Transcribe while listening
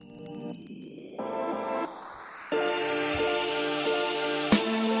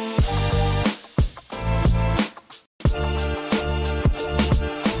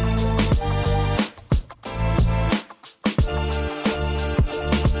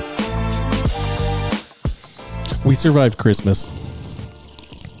We survived Christmas.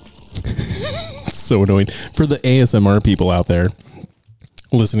 So annoying. For the ASMR people out there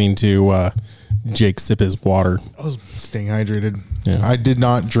listening to Jake sip his water. I was staying hydrated. Yeah. I did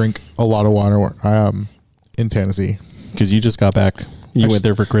not drink a lot of water in Tennessee. Because you just got back. You went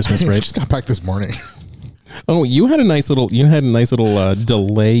there for Christmas, right? I just got back this morning. Oh, you had a nice little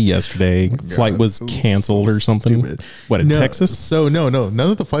delay yesterday. Flight was canceled or something. Stupid. What, in Texas? So no,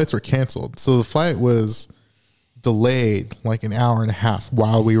 none of the flights were canceled. So the flight was delayed like an hour and a half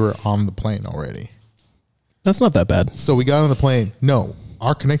while we were on the plane already. That's not that bad. So we got on the plane. No,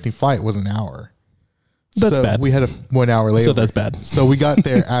 our connecting flight was an hour. That's bad. We had a 1 hour later. So that's bad. So we got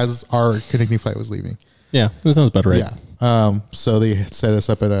there as our connecting flight was leaving. Yeah, that sounds about right. Yeah. So they had set us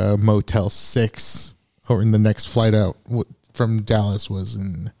up at a Motel 6, or in the next flight out from Dallas was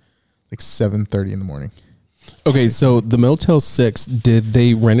in like 7:30 in the morning. Okay, so the Motel 6, did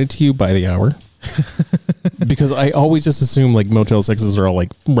they rent it to you by the hour? Because I always just assume like Motel 6s are all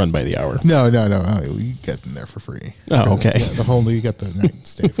like run by the hour. No. You get them there for free. Oh, okay. Yeah, you got the night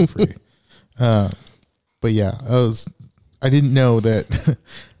stay for free. But yeah, I didn't know that.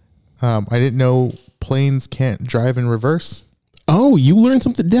 I didn't know planes can't drive in reverse. Oh, you learned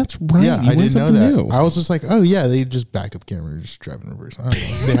something. That's right. Yeah, I didn't know that. New. I was just like, oh yeah, they just back up camera, just drive in reverse. I don't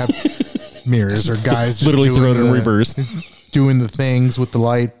know. They have mirrors or guys just literally throw it in reverse, doing the things with the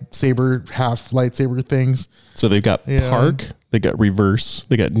half lightsaber things. So they've got park, they got reverse,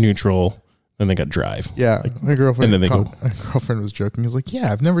 they got neutral, and they got drive. Yeah, my girlfriend. And then My girlfriend was joking. He's like,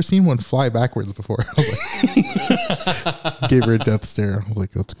 "Yeah, I've never seen one fly backwards before." I was like, gave her a death stare. I was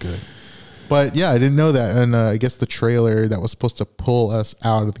like, "That's good." But yeah, I didn't know that, and I guess the trailer that was supposed to pull us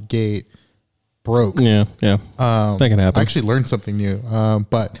out of the gate broke. Yeah. That can happen. I actually learned something new,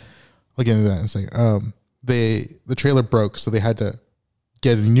 but I'll get into that in a second. The trailer broke, so they had to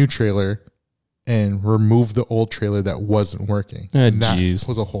get a new trailer and remove the old trailer that wasn't working. And that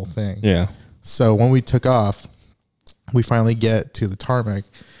was a whole thing. Yeah. So when we took off, we finally get to the tarmac,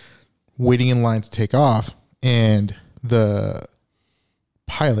 waiting in line to take off, and the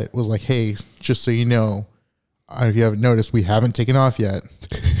pilot was like, "Hey, just so you know, if you haven't noticed, we haven't taken off yet."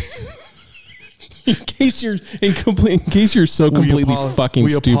 In case you're so completely fucking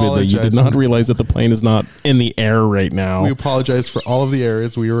stupid that you did not realize that the plane is not in the air right now. We apologize for all of the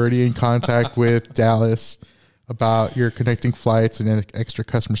errors. We were already in contact with Dallas about your connecting flights and extra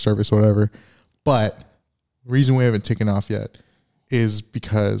customer service, whatever. But the reason we haven't taken off yet is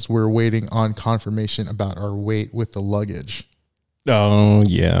because we're waiting on confirmation about our weight with the luggage. Oh,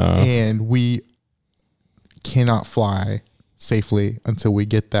 yeah. And we cannot fly safely until we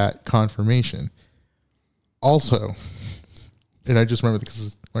get that confirmation. Also, and I just remember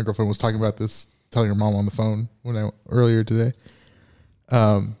because my girlfriend was talking about this, telling her mom on the phone earlier today.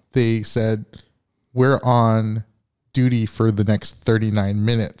 They said, we're on duty for the next 39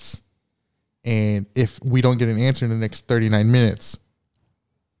 minutes. And if we don't get an answer in the next 39 minutes,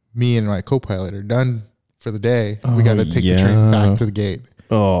 me and my co-pilot are done for the day. We got to take the train back to the gate.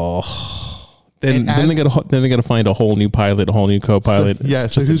 Oh, then they got to find a whole new pilot, a whole new co-pilot. So, yeah,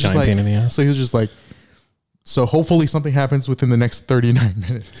 so he was just like, pain in the ass. So he was just like, so hopefully something happens within the next 39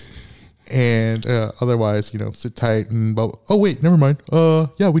 minutes, and otherwise, sit tight and. Oh wait, never mind.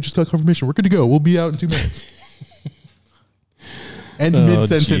 Yeah, we just got confirmation. We're good to go. We'll be out in 2 minutes. And mid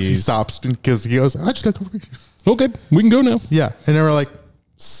sentence, he stops because he goes, "I just got confirmation." Okay, we can go now. Yeah, and then we're like,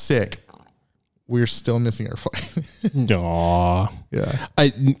 sick. We're still missing our flight. Aw. Yeah.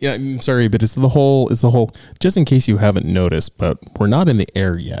 I'm sorry, but it's the whole, just in case you haven't noticed, but we're not in the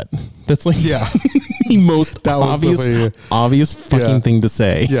air yet. That's like the most obvious fucking thing to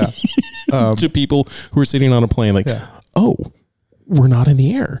say. Yeah. To people who are sitting on a plane like, oh, we're not in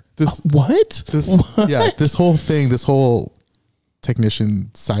the air. What? Yeah. This whole thing, this whole technician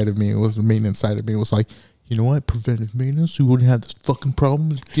side of me, the maintenance side of me was like, you know what? Preventive maintenance. We wouldn't have this fucking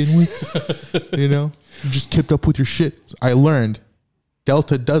problem to begin with. You just kept up with your shit. I learned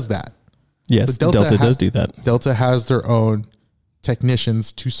Delta does that. Yes, Delta does do that. Delta has their own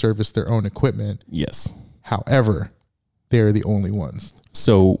technicians to service their own equipment. Yes. However, they're the only ones.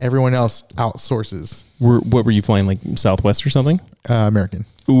 So everyone else outsources. What were you flying, like Southwest or something? American.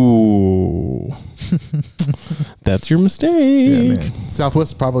 Ooh. That's your mistake. Yeah, man.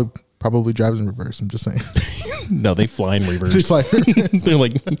 Southwest probably drives in reverse. I'm just saying. No, they fly in reverse. They fly in reverse. They're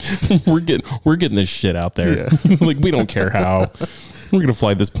like, we're getting this shit out there. Yeah. Like, we don't care how. We're gonna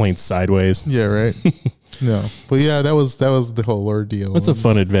fly this plane sideways. Yeah, right. No, but yeah, that was the whole ordeal. That's a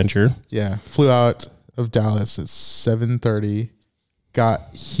fun adventure. Yeah, flew out of Dallas at 7:30,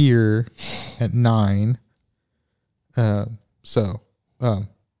 got here at 9. So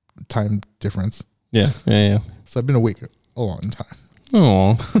time difference. Yeah. So I've been awake a long time.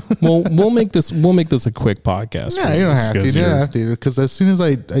 Oh, well, we'll make this a quick podcast. Yeah, you don't have to. You don't have to, because as soon as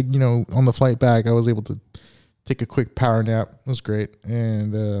I on the flight back, I was able to take a quick power nap. It was great,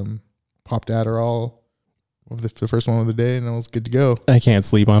 and popped Adderall of the first one of the day, and I was good to go. I can't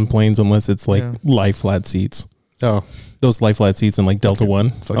sleep on planes unless it's like lie flat seats. Oh, those lie flat seats in like Delta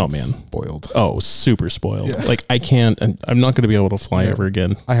One. Oh man, spoiled. Oh, super spoiled. Yeah. Like I can't. I'm not going to be able to fly ever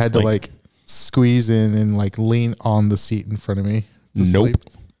again. I had to squeeze in and lean on the seat in front of me. Nope. Sleep.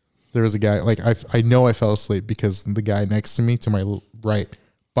 There was a guy, I know I fell asleep because the guy next to me to my right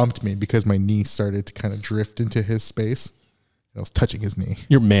bumped me because my knee started to kind of drift into his space. I was touching his knee.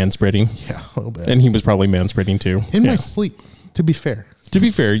 You're man spreading. Yeah, a little bit. And he was probably man spreading too. In my sleep, to be fair. To be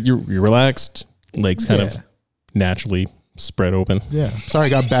fair, you're relaxed, legs kind of naturally spread open. Yeah. Sorry, I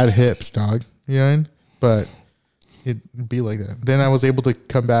got bad hips, dog. You know what I mean? But it'd be like that. Then I was able to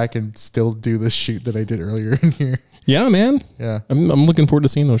come back and still do the shoot that I did earlier in here. Yeah, man. Yeah. I'm looking forward to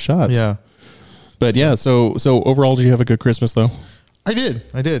seeing those shots. Yeah. But so overall, did you have a good Christmas though? I did.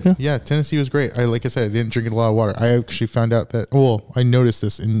 Yeah. Tennessee was great. Like I said, I didn't drink a lot of water. I actually found out that, I noticed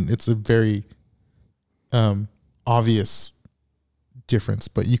this, and it's a very obvious difference,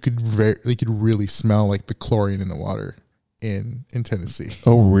 but you could really smell like the chlorine in the water in Tennessee.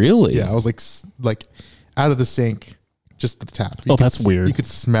 Oh, really? Yeah. I was like out of the sink. Just the tap. That's weird. You could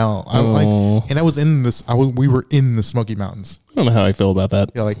smell. I was in this. We were in the Smoky Mountains. I don't know how I feel about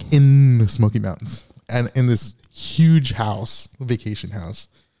that. Yeah, in the Smoky Mountains, and in this huge vacation house,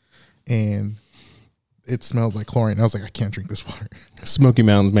 and it smelled like chlorine. I was like, I can't drink this water. Smoky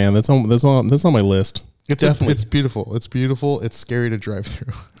Mountains, man. That's on my list. It's definitely. It's beautiful. It's beautiful. It's scary to drive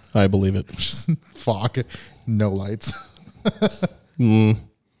through. I believe it. Just fog, no lights.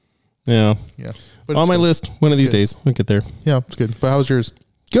 Yeah. Yeah. But on my list, one of these days, we'll get there. Yeah, it's good. But how was yours?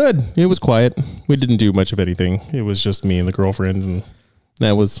 Good. It was quiet. We didn't do much of anything. It was just me and the girlfriend, and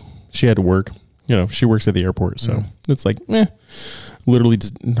she had to work. She works at the airport, so it's like, literally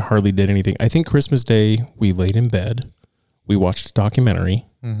just hardly did anything. I think Christmas Day, we laid in bed. We watched a documentary,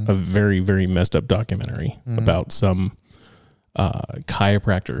 a very, very messed up documentary about some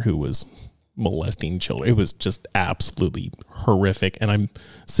chiropractor who was molesting children. It was just absolutely horrific. And I'm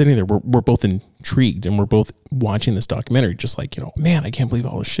sitting there, we're both intrigued, and we're both watching this documentary, just like, man, I can't believe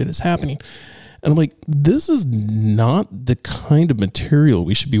all this shit is happening. And I'm like, this is not the kind of material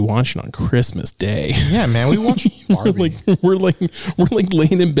we should be watching on Christmas Day. Yeah, man, we watch Barbie. we're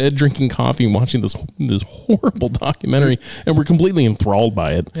laying in bed drinking coffee and watching this horrible documentary, and we're completely enthralled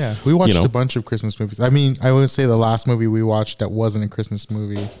by it. Yeah, we watched a bunch of Christmas movies. I mean, I would say the last movie we watched that wasn't a Christmas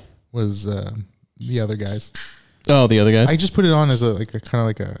movie was The Other Guys. Oh, The Other Guys. I just put it on as a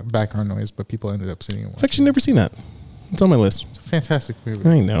kind of a background noise, but people ended up sitting and watching. I've actually never seen that. It's on my list. It's a fantastic movie.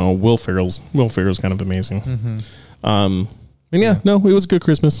 I know. Will Ferrell's kind of amazing. And it was a good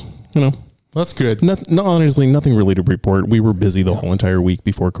Christmas. That's good. Honestly, nothing really to report. We were busy the whole entire week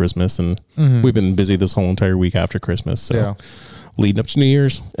before Christmas, and we've been busy this whole entire week after Christmas. So leading up to New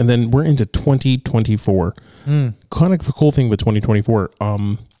Year's, and then we're into 2024. Kind of a cool thing with 2024.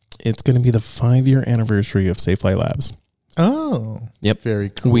 It's going to be the 5-year anniversary of Safe Flight Labs. Oh. Yep. Very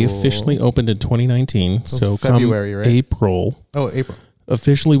cool. We officially opened in 2019. So February, right? April. Oh, April.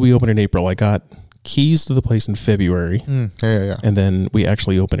 Officially, we opened in April. I got keys to the place in February. Yeah. And then we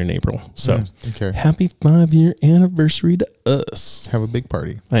actually opened in April. So happy 5-year anniversary to us. Have a big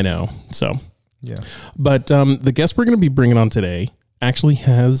party. I know. So, yeah. But the guest we're going to be bringing on today actually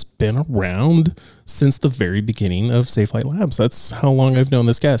has been around since the very beginning of Safe Flight Labs. That's how long I've known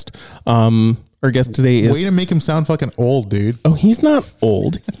this guest. Our guest today is... Way to make him sound fucking old, dude. Oh, he's not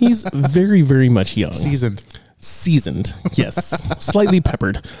old. He's very, very much young. Seasoned. Yes. Slightly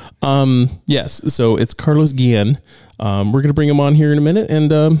peppered. Yes. So it's Carlos Guillen. We're going to bring him on here in a minute,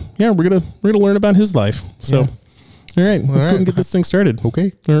 and we're going to learn about his life. So, all right, let's go and get this thing started.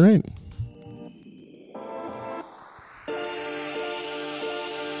 Okay. All right.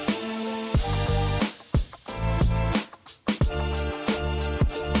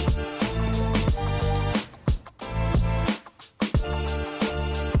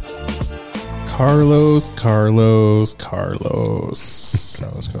 Carlos.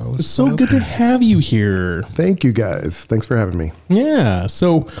 It's so good to have you here. Thank you, guys. Thanks for having me. Yeah.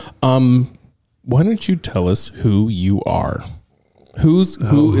 So, why don't you tell us who you are? Who is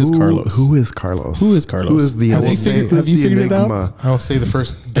Carlos? Who is Carlos? Who is Carlos? Who is the Have you figured it out? I will say the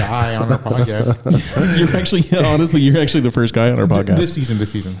first guy on our podcast. You're actually the first guy on our podcast. This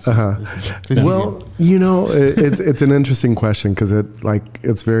season. Well, It's an interesting question because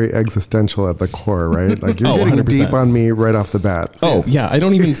it's very existential at the core, right? Like you're getting 100%. deep on me right off the bat. Oh yeah, I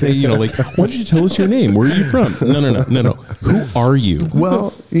don't even say like, why don't you tell us your name? Where are you from? No. Who are you?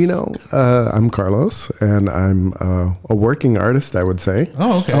 Well, I'm Carlos, and I'm a working artist, I would say.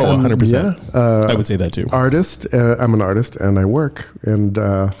 Oh, okay. Oh, 100%. Yeah, I would say that too. Artist. I'm an artist, and I work, and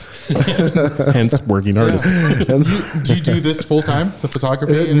Hence, working artist. Do you do this full time? The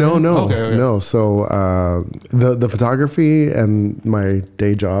photography? no. Okay. No. So the photography and my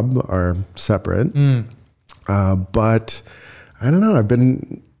day job are separate. But I don't know. I've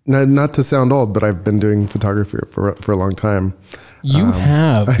been not to sound old, but I've been doing photography for a long time. You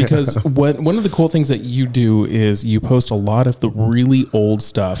have, because one of the cool things that you do is you post a lot of the really old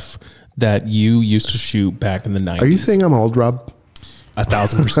stuff that you used to shoot back in the 90s. Are you saying I'm old, Rob?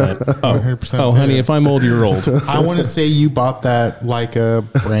 1,000%. Oh, 100%. oh, honey, if I'm old, you're old. I want to say you bought that like a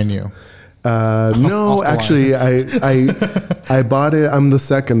brand new. No, actually, I bought it. I'm the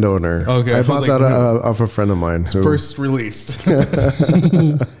second owner. Okay, I I was bought like, that no. off a friend of mine. Who, First released.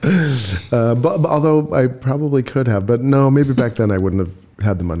 but although I probably could have, but no, maybe back then I wouldn't have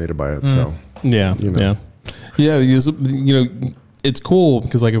had the money to buy it. So Yeah, yeah. It's cool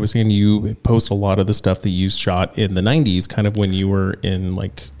because, like I was saying, you post a lot of the stuff that you shot in the 90s, kind of when you were in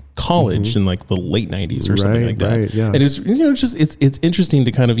like college in like the late 90s or something like that. Right, yeah. And it's it's interesting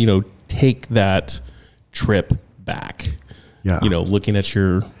to kind of take that trip back. Yeah. Looking at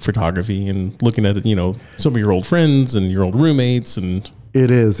your photography and looking at some of your old friends and your old roommates, and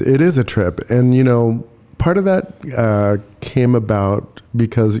it is a trip, and part of that came about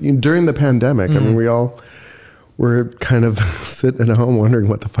because during the pandemic, I mean, we all were kind of sitting at home wondering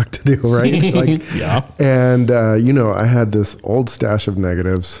what the fuck to do, right? Like, yeah. And I had this old stash of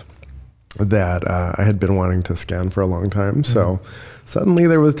negatives that I had been wanting to scan for a long time. So suddenly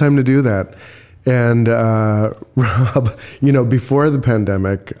there was time to do that. And Rob, before the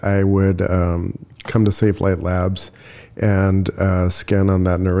pandemic, I would come to Safe Light Labs and scan on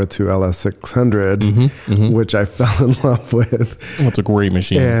that Naruto LS600, which I fell in love with. That's a great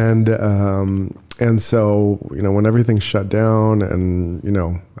machine. And so, when everything shut down and,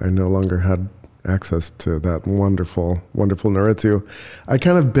 I no longer had access to that wonderful, wonderful Naruto, I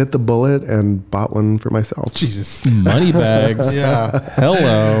kind of bit the bullet and bought one for myself. Jesus. Money bags. Yeah.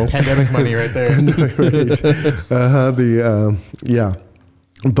 Hello. Pandemic money right there. Yeah.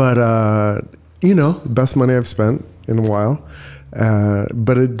 But, best money I've spent in a while.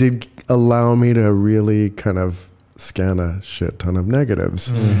 But it did allow me to really kind of scan a shit ton of negatives.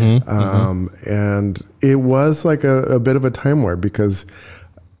 And it was like a bit of a time warp because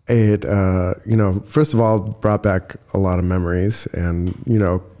it, first of all, brought back a lot of memories and,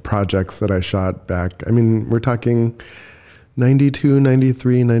 projects that I shot back. I mean, we're talking 92,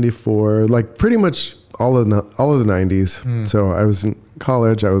 93, 94, like pretty much all of the 90s. So I was in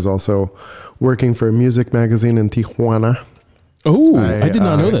college. I was also working for a music magazine in Tijuana. Oh, I did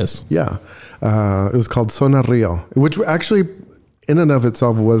not know this. Yeah. It was called Zona Rio, which actually in and of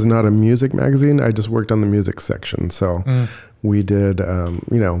itself was not a music magazine. I just worked on the music section. So we did,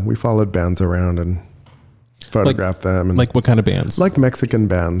 we followed bands around and photographed them. And like what kind of bands? like Mexican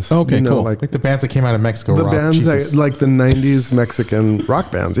bands. Okay, cool. Like Like the bands that came out of Mexico. the rock. bands, Jesus. like the 90s Mexican rock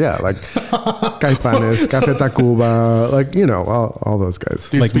bands. Yeah. Like Caifanes, Café Tacuba, like, all those guys.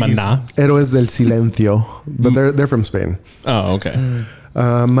 Dude, Like speaking- Maná? Héroes del Silencio, but they're from Spain. Oh, okay.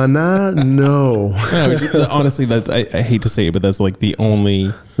 Maná, no. No, honestly, I hate to say it, but that's like the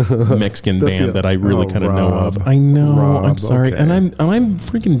only Mexican band that I really kind of know of. Rob. I know. I'm Rob, sorry, okay. and I'm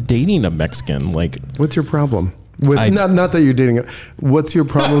freaking dating a Mexican. Like, What's your problem? With I- not that you're dating. What's your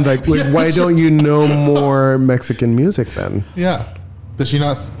problem? Like, why don't you know more Mexican music then? Yeah. Does she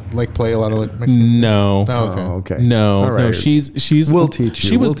not play a lot of Mexican? no. Oh, okay. Oh, okay. No, All no, right. she's. We'll teach you.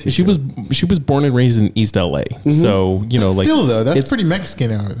 She was We'll teach she was she was born and raised in East LA, so Still though, that's it's pretty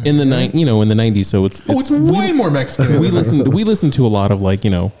Mexican out there. in the in the 90s. So it's Oh, it's way more Mexican. we listen to a lot of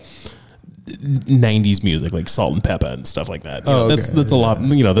 90s music like Salt and Pepper and stuff like that. You know, okay. that's a lot.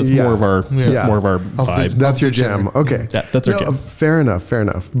 That's Yeah. more of our Yeah. more of our vibe. That's your jam. Okay. Yeah, that's our jam. Fair enough.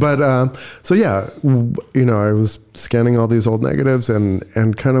 But so yeah, I was scanning all these old negatives and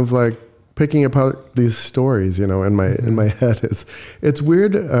kind of like picking apart these stories. In my head it's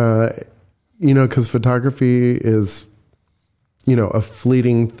weird. Because photography is a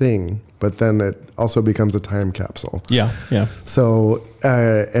fleeting thing, but then it also becomes a time capsule. Yeah. So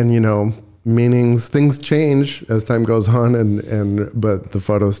meanings, things change as time goes on, but the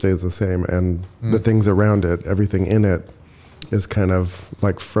photo stays the same, and the things around it, everything in it, is kind of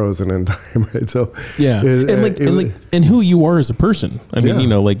like frozen in time, right? So yeah, and who you are as a person. I mean,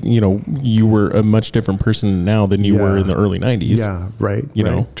 you were a much different person now than you were in the early 90s. Yeah, right. You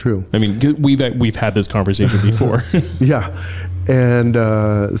know, true. I mean, we've had this conversation before. Yeah. And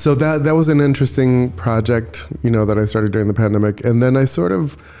so that was an interesting project, that I started during the pandemic. And then I sort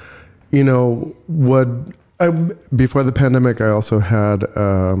of, before the pandemic, I also had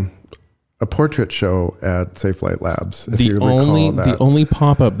a portrait show at Safe Light Labs. If you recall that. The only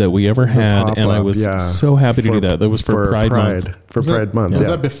pop-up that we ever had, and I was so happy to do that. That was for Pride Month. For Pride Month. Was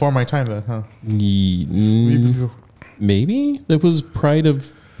that before my time then, huh? Maybe. That was Pride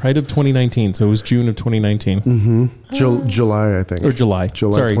of 2019, so it was June of 2019. Mm-hmm. July, I think. Or July.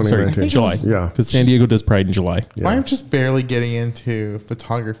 Sorry, 2019. July. Yeah. Because San Diego does Pride in July. Yeah. I'm just barely getting into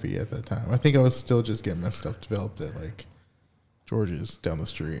photography at that time. I think I was still just getting my stuff developed at like George's down the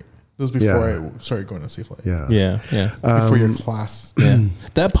street. It was before I started going to Safe Light. Yeah. Before your class. Yeah.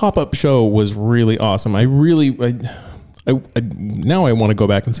 That pop-up show was really awesome. I now I want to go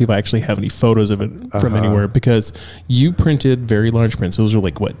back and see if I actually have any photos of it from anywhere, because you printed very large prints. Those are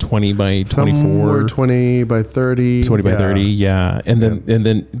like what, 20 by 24, 20 by 30, 20 by 30. Yeah. And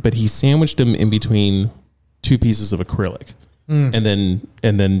then, but he sandwiched them in between two pieces of acrylic, and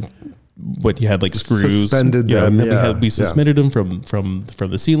then what you had like screws, suspended them. And then we suspended them from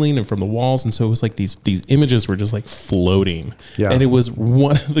the ceiling and from the walls, and so it was like these images were just like floating. Yeah, and it was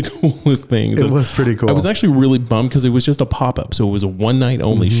one of the coolest things. It was pretty cool. I was actually really bummed because it was just a pop up, so it was a one night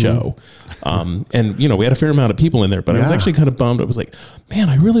only show, and we had a fair amount of people in there, but I was actually kind of bummed. I was like, man,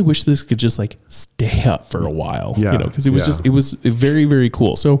 I really wish this could just like stay up for a while, because it was just, it was very, very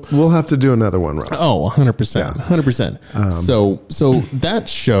cool. So we'll have to do another one, Rob. Oh, 100%, 100%. So that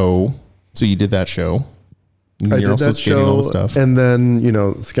show. So you did that show. I did that show, all the stuff. And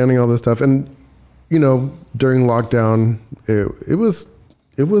then, scanning all this stuff. And, during lockdown, it was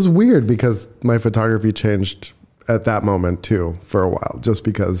weird because my photography changed at that moment too for a while, just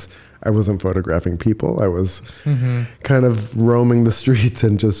because I wasn't photographing people. I was kind of roaming the streets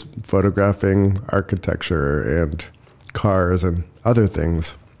and just photographing architecture and cars and other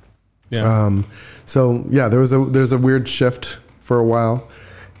things. Yeah. There's a weird shift for a while.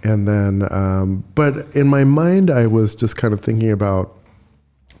 And then, but in my mind, I was just kind of thinking about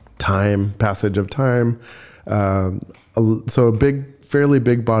passage of time. So a fairly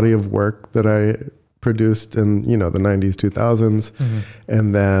big body of work that I produced in, the 90s, 2000s.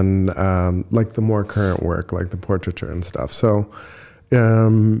 And then, like the more current work, like the portraiture and stuff. So,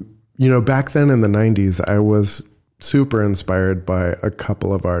 back then in the 90s, I was super inspired by a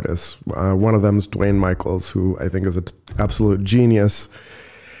couple of artists. One of them is Dwayne Michaels, who I think is an absolute genius.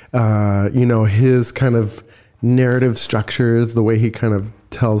 His kind of narrative structures, the way he kind of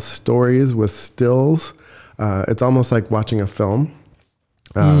tells stories with stills. It's almost like watching a film,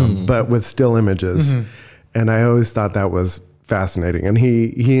 but with still images. And I always thought that was fascinating. And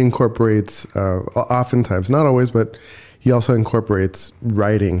he incorporates, oftentimes, not always, but he also incorporates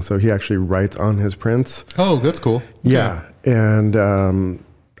writing. So he actually writes on his prints. Oh, that's cool. Okay. Yeah. And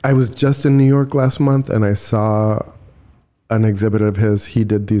I was just in New York last month, and I saw an exhibit of his. He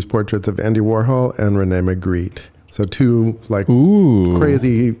did these portraits of Andy Warhol and Rene Magritte. So two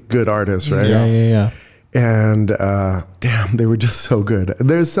crazy good artists, right? Yeah. And damn, they were just so good.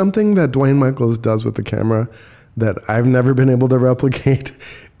 There's something that Dwayne Michaels does with the camera that I've never been able to replicate,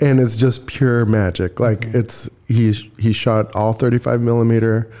 and it's just pure magic. Like he shot all 35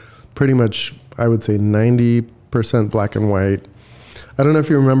 millimeter, pretty much I would say 90% black and white. I don't know if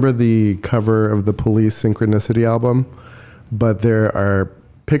you remember the cover of the Police Synchronicity album, but there are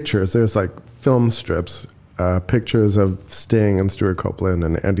pictures. There's like film strips, pictures of Sting and Stuart Copeland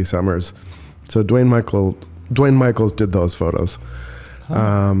and Andy Summers. So Dwayne Michaels did those photos.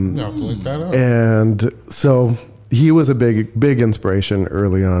 And so he was a big inspiration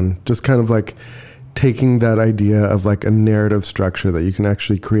early on, just kind of like taking that idea of like a narrative structure that you can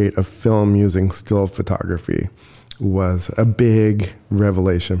actually create a film using still photography was a big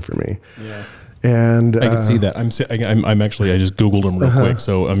revelation for me. Yeah. And I can see that. I'm actually, I just Googled him real quick.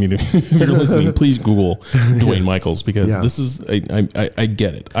 So, I mean, if you're listening, please Google Dwayne Michaels, because this is, I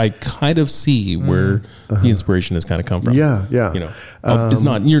get it. I kind of see where the inspiration has kind of come from. Yeah. It's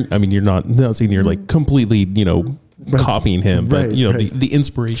not, you're not saying you're like completely, copying him, but the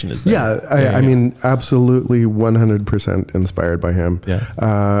inspiration is there. Yeah. I mean, absolutely 100% inspired by him.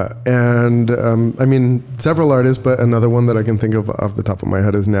 Yeah. And I mean, several artists, but another one that I can think of off the top of my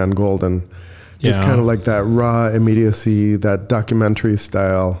head is Nan Goldin. Just kind of like that raw immediacy, that documentary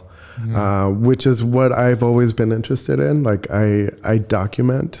style, which is what I've always been interested in. Like I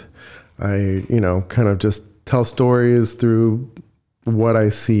document, kind of just tell stories through what I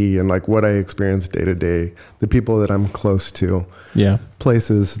see and like what I experience day to day, the people that I'm close to,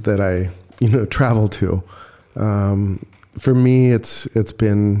 places that I, travel to. For me, it's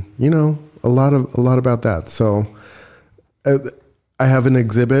been, a lot about that. So I have an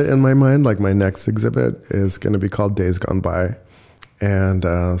exhibit in my mind. Like my next exhibit is going to be called Days Gone By. And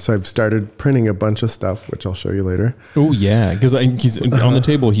so I've started printing a bunch of stuff, which I'll show you later. Oh, yeah. Because he's on the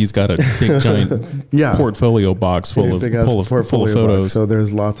table, he's got a big, giant portfolio box full of photos. Box, so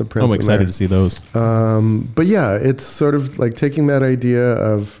there's lots of prints. I'm excited to see those. But yeah, it's sort of like taking that idea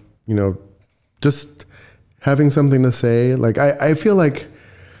of, just having something to say. Like, I feel like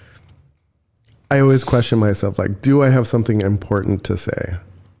I always question myself, like, do I have something important to say?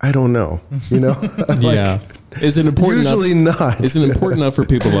 I don't know, Yeah. Is it important usually enough? Not. Is it important enough for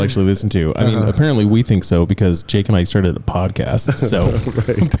people to actually listen to? I mean, apparently we think so because Jake and I started a podcast. So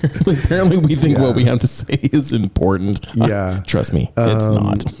apparently we think what we have to say is important. Yeah. Trust me, it's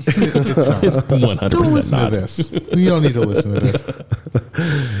not. It's 100% Don't listen not. to this. You don't need to listen to this.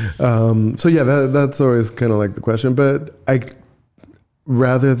 So yeah, that's always kind of like the question, but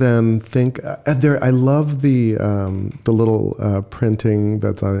rather than think I love the little printing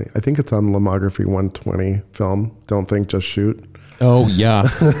that's on, I think it's on Lomography 120 film. Don't think, just shoot. Oh yeah.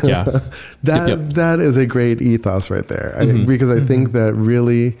 That is a great ethos right there. Because I think that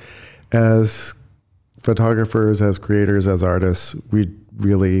really, as photographers, as creators, as artists, we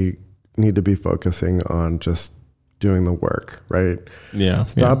really need to be focusing on just doing the work, right? Yeah.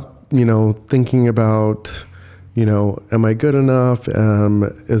 Stop, thinking about, am I good enough?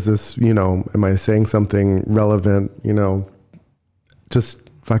 Is this, am I saying something relevant? Just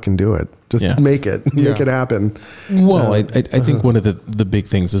fucking do it. Just make it happen. Well, I think one of the big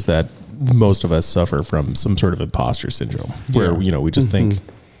things is that most of us suffer from some sort of imposter syndrome where, we just think,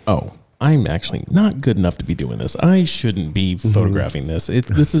 oh, I'm actually not good enough to be doing this. I shouldn't be photographing this.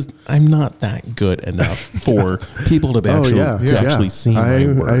 I'm not that good enough for people to actually see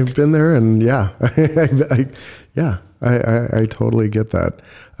my work. I've been there, and I totally get that.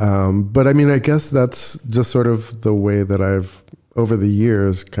 But I mean, I guess that's just sort of the way that I've, over the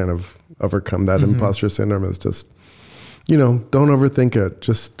years, kind of overcome that imposter syndrome. Is just, don't overthink it.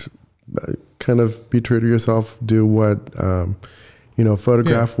 Just kind of be true to yourself. Do what,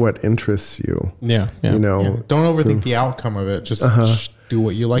 photograph what interests you. Yeah. Don't overthink the outcome of it. Just do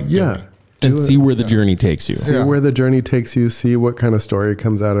what you like doing. And see where the journey takes you. See where the journey takes you. See what kind of story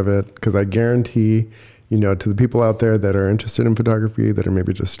comes out of it. Because I guarantee, to the people out there that are interested in photography, that are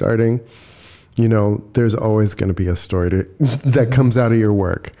maybe just starting, there's always going to be a story that comes out of your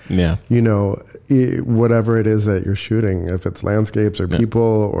work. Yeah. Whatever it is that you're shooting, if it's landscapes or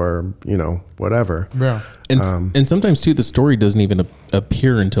people or, whatever. Yeah. And sometimes too, the story doesn't even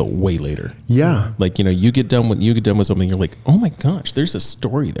appear until way later. Yeah. Like, you get done with something, you're like, oh my gosh, there's a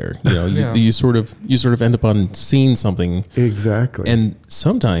story there. You sort of end up on seeing something. Exactly. And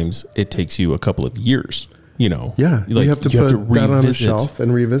sometimes it takes you a couple of years. Yeah, you have to put that on a shelf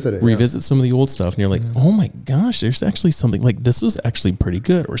and revisit it. Revisit some of the old stuff, and you're like, oh my gosh, there's actually something like this was actually pretty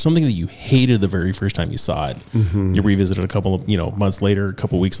good, or something that you hated the very first time you saw it. You revisit it a couple of months later, a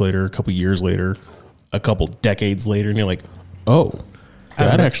couple weeks later, a couple years later, a couple decades later, and you're like, oh,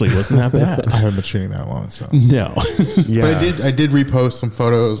 that actually wasn't that bad. I haven't been shooting that long, so no. Yeah, but I did repost some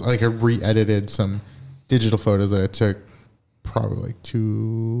photos. Like I re-edited some digital photos that I took probably like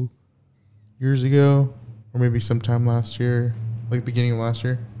 2 years ago. Or maybe sometime last year, like beginning of last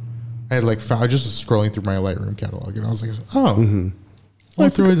year. I had I was just scrolling through my Lightroom catalog, and I was like, "Oh, I'm gonna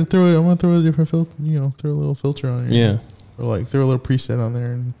throw a different filter, throw a little filter on it, or like throw a little preset on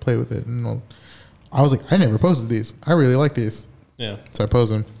there and play with it." And I was like, "I never posted these. I really like these." Yeah, so I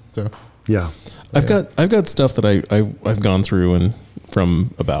posed them. So yeah, I've got stuff that I've gone through and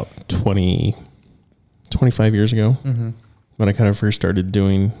from about 25 years ago when I kind of first started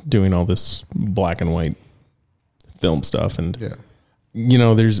doing all this black and white film stuff, and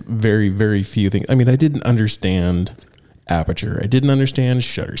there's very, very few things. I mean, I didn't understand aperture, I didn't understand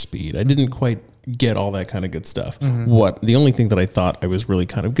shutter speed, I didn't quite get all that kind of good stuff. The only thing that I thought I was really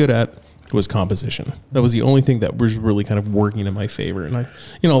kind of good at was composition. That was the only thing that was really kind of working in my favor. And I,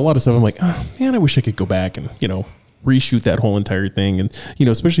 a lot of stuff I'm like, oh man, I wish I could go back and reshoot that whole entire thing. And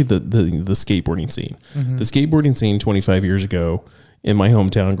especially the skateboarding scene. The skateboarding scene 25 years ago in my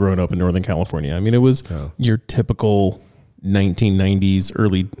hometown, growing up in Northern California. I mean, it was your typical 1990s,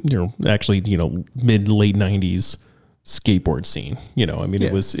 early, mid late 90s skateboard scene. I mean,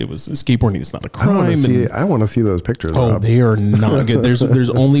 it was skateboarding is not a crime. I want to see those pictures. Oh, Rob. they are not good.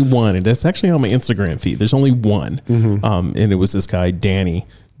 There's only one, and that's actually on my Instagram feed. There's only one, and it was this guy Danny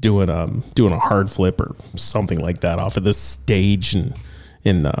doing a hard flip or something like that off of this stage in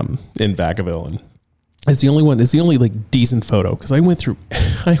Vacaville, and it's the only like decent photo because I went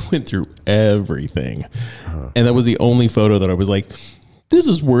through everything, and that was the only photo that I was like, this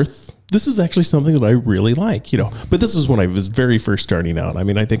is actually something that I really like, you know. But this is when I was very first starting out. I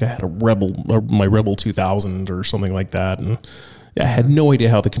mean, I think I had my Rebel 2000 or something like that, and I had no idea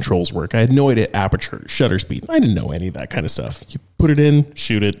how the controls work. I had no idea aperture, shutter speed. I didn't know any of that kind of stuff. You put it in,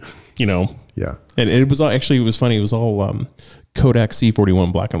 shoot it, you know. Yeah. And it was funny. It was all Kodak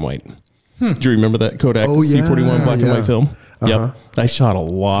C41 black and white. Do you remember that Kodak C41 black and white film? Yep. I shot a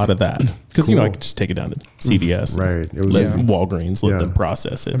lot of that because, you know, I could just take it down to CVS. Right. It was Walgreens, let them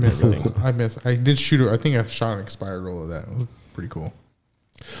process it. I did shoot it. I think I shot an expired roll of that. It was pretty cool.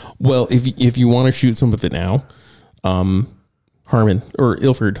 Well, if you want to shoot some of it now, Harman or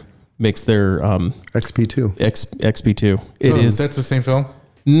Ilford makes their XP2. XP2. That's the same film?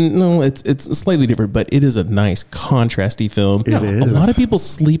 No, it's slightly different, but it is a nice contrasty film. It is. A lot of people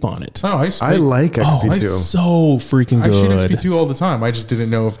sleep on it. Oh, I like XP2. It's so freaking good. I shoot XP2 all the time. I just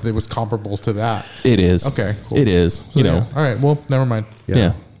didn't know if it was comparable to that. It is. Okay, cool. It is. So, you know. All right. Well, never mind.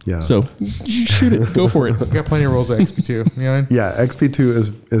 Yeah. So you shoot it. Go for it. I got plenty of rolls of XP2. You know what I mean? Yeah,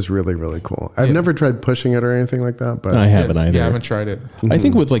 XP2 is really, really cool. I've never tried pushing it or anything like that, but I haven't either. Yeah, I haven't tried it. I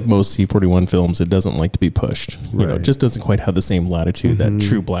think with like most C41 films, it doesn't like to be pushed. You know, it just doesn't quite have the same latitude that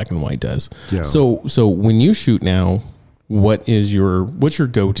true black and white does. Yeah. So when you shoot now, what's your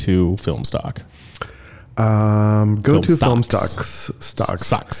go-to film stock? Go-to film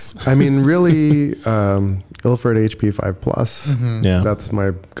stocks. I mean, really, Ilford HP5 Plus. Yeah, that's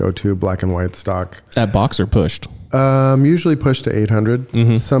my go-to black and white stock. At box or pushed? Usually pushed to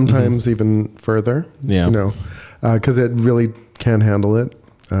 800. Sometimes even further. Yeah, you know, because it really can handle it.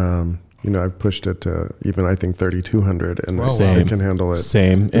 You know, I've pushed it to even, I think, 3,200, and it can handle it.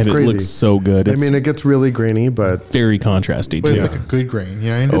 Same. And crazy. It looks so good. I mean, it gets really grainy, but very contrasty, too. It's like a good grain.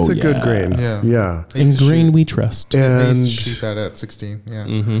 Yeah, it's a good grain. Yeah. In grain we trust. And I used to shoot that at 16. Yeah.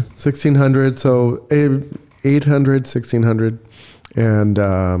 1600, so 800, 1600, and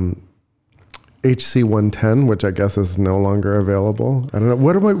HC 110, which I guess is no longer available. I don't know.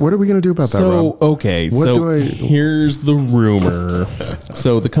 What are we going to do about that, Rob? Okay. Here's the rumor.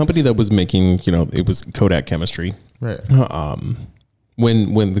 So the company that was making, you know, it was Kodak Chemistry. Right.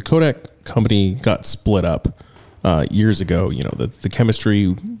 When the Kodak company got split up years ago, you know, the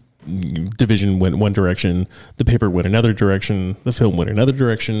chemistry division went one direction, the paper went another direction, the film went another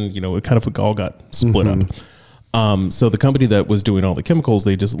direction. You know, it kind of all got split up. So the company that was doing all the chemicals,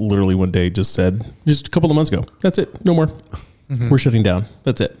 they just literally one day just said, just a couple of months ago, that's it, no more. We're shutting down.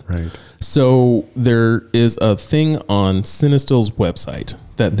 That's it. Right. So there is a thing on Cinestill's website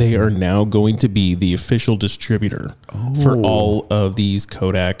that they are now going to be the official distributor for all of these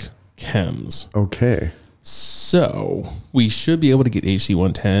Kodak chems. Okay. So we should be able to get HC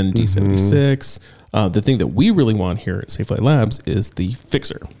 110, D76. The thing that we really want here at Safe Flight Labs is the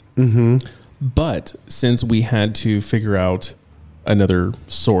fixer. But since we had to figure out another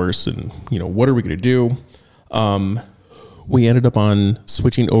source and, you know, what are we going to do? We ended up on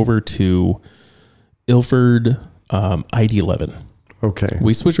switching over to Ilford ID11. Okay.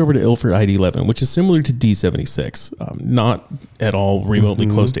 We switched over to Ilford ID11, which is similar to D76. Not at all remotely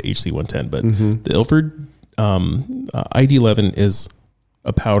close to HC 110, but the Ilford ID11 is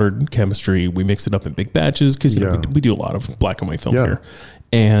a powdered chemistry. We mix it up in big batches because you know, we do a lot of black and white film here.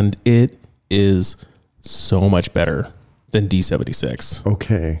 And it is so much better than D76.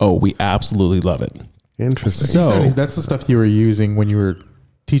 Okay. Oh, we absolutely love it. Interesting. So that's the stuff you were using when you were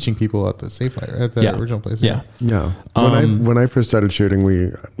teaching people at the Safe Flight, at the original place. Yeah. When I first started shooting,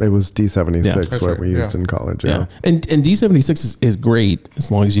 it was D76 what we used in college. Yeah. And D76 is great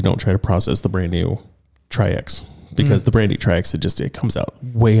as long as you don't try to process the brand new Tri-X. Because the brand new Tri-X, it comes out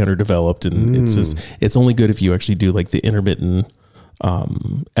way underdeveloped, and it's only good if you actually do like the intermittent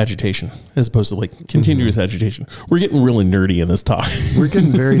agitation as opposed to like continuous agitation. We're getting really nerdy in this talk. We're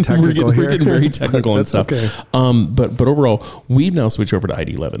getting very technical We're getting very technical and stuff. Okay. But overall, we've now switched over to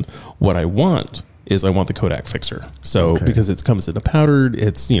ID11. What I want is the Kodak fixer. So because it comes in a powdered,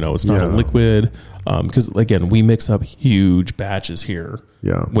 it's not a liquid. Because again, we mix up huge batches here.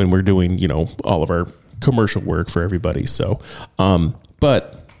 Yeah. When we're doing all of our commercial work for everybody. So,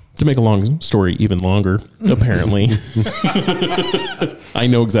 but to make a long story even longer, apparently, I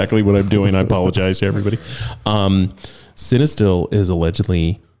know exactly what I'm doing. I apologize to everybody. Cinestill is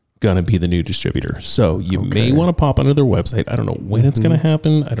allegedly going to be the new distributor. So you may want to pop onto their website. I don't know when it's going to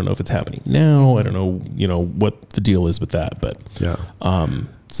happen. I don't know if it's happening now. I don't know, what the deal is with that, but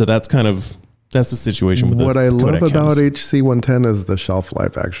so that's kind of That's the situation with What the I love Kodak about cameras. HC110 is the shelf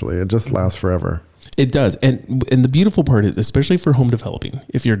life. Actually, it just lasts forever. It does. And the beautiful part is, especially for home developing,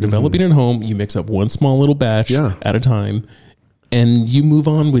 if you're developing at home, you mix up one small little batch at a time and you move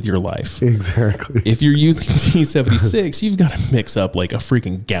on with your life. Exactly. If you're using T76, you've got to mix up like a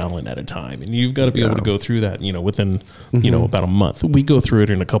freaking gallon at a time. And you've got to be able to go through that, within, about a month. We go through it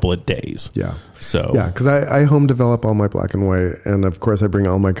in a couple of days. Yeah. So, yeah, because I home develop all my black and white. And of course, I bring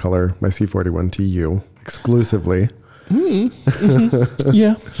all my color, my C41 to you exclusively.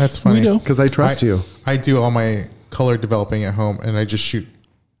 Yeah. That's funny. We know. Because I trust you. I do all my color developing at home, and I just shoot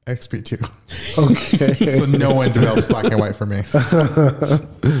XP2. Okay. So no one develops black and white for me.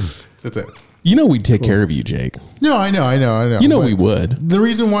 That's it. We'd take care of you, Jake. No, I know. We would. The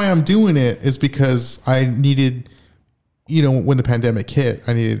reason why I'm doing it is because I needed, when the pandemic hit,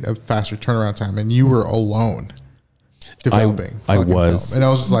 I needed a faster turnaround time, and you were alone developing. I fucking was. film. And I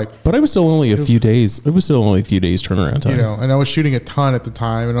was just like, But I was still only a few days. It was still only a few days turnaround time. and I was shooting a ton at the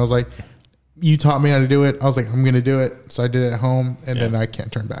time, and I was like, you taught me how to do it. I was like, I'm going to do it. So I did it at home, and then I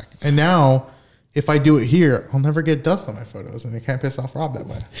can't turn back. And now, if I do it here, I'll never get dust on my photos, and I can't piss off Rob that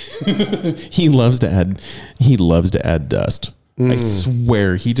way. He loves to add dust. I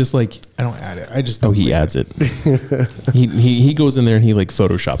swear, he just I don't add it. I just don't. he adds it. he goes in there and he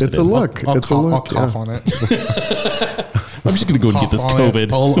photoshops It's it. a look. I'll It's a cough, look. I'll cough on it. I'm just gonna go and get this Cough on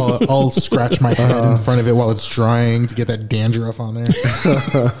COVID. it. I'll scratch my head in front of it while it's drying to get that dandruff on there.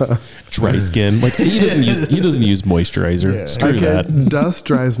 Dry skin. He doesn't use moisturizer. Yeah. Screw that. Dust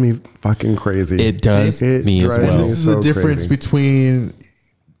drives me fucking crazy. It does It me as drives well. me This is so the difference crazy. between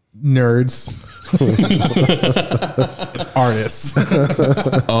nerds, artists.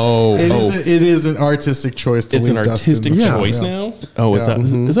 It is an artistic choice. To It's an leave dust in artistic the- choice Yeah. now. Oh, is Yeah.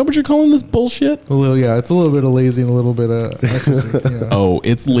 is that what you're calling this bullshit? A little, it's a little bit of lazy and a little bit of artistic. Yeah. Oh,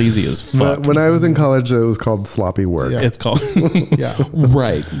 it's lazy as fuck. When I was in college, it was called sloppy work. Yeah. It's called Yeah.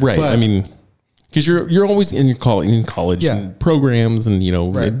 right. But- I mean, because you're always in college Yeah. and programs, and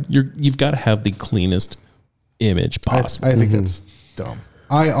Right. you've got to have the cleanest image possible. I think that's dumb.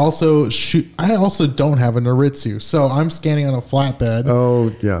 I also don't have a Noritsu, so I'm scanning on a flatbed. Oh,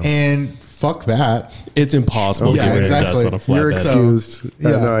 yeah. And fuck that. It's impossible Yeah, to get exactly. dust on a flatbed. You're excused. Yeah.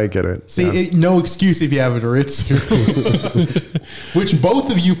 No, I get it. See, Yeah. no excuse if you have a Noritsu, which both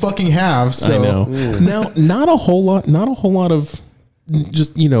of you fucking have. So I know. Now, not a whole lot of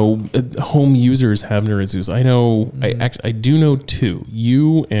just home users have Noritsus. I know. I do know two.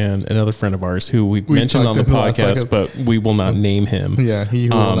 You and another friend of ours who we mentioned on the talked about podcast, but we will not name him. Yeah, he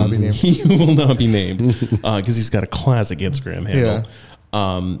who will not be named. He will not be named because he's got a classic Instagram handle.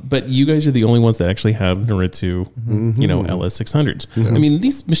 But you guys are the only ones that actually have Noritsu, LS600s. I mean,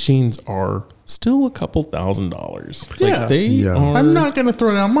 these machines are still a couple $1,000s. Yeah. They are. I'm not gonna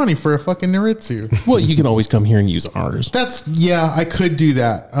throw down money for a fucking Noritsu. Well, you can always come here and use ours. I could do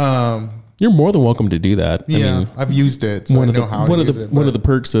that. You're more than welcome to do that. Yeah, I mean, I've used it, so I know how to use it. one of the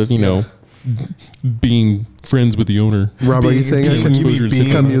perks of being friends with the owner. Rob, are you saying I can exposure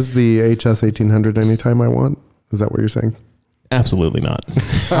to come use the HS 1800 anytime I want? Is that what you're saying? Absolutely not.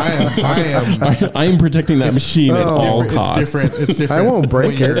 I am. I am protecting that machine at all costs. It's different. I won't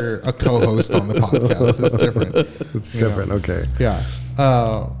break when it. You're a co-host on the podcast. It's different. It's different. Okay. Yeah.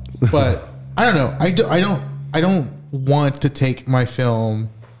 But I don't know. I don't want to take my film,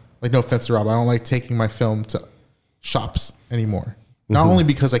 no offense to Rob, I don't like taking my film to shops anymore. Not only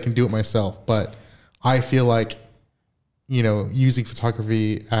because I can do it myself, but I feel like, using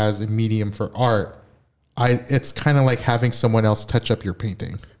photography as a medium for art, it's kind of like having someone else touch up your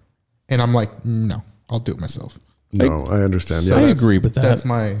painting. And I'm like, no, I'll do it myself. No, I understand. So Yeah. I agree with that. That's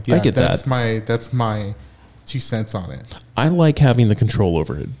my, I get that's that. that's my 2 cents on it. I like having the control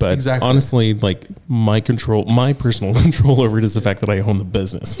over it, but Exactly. honestly, my personal control over it is the fact that I own the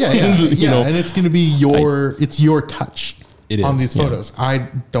business. Yeah. And it's going to be it's your touch It on is, these yeah. photos. I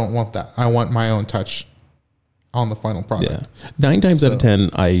don't want that. I want my own touch on the final product. Yeah. 9 times out of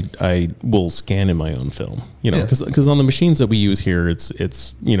 10, I will scan in my own film, Yeah. because on the machines that we use here, it's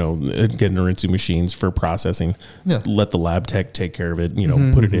again, Noritsu machines for processing. Yeah. Let the lab tech take care of it,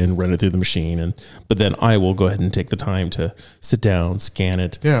 put it in, run it through the machine. But then I will go ahead and take the time to sit down, scan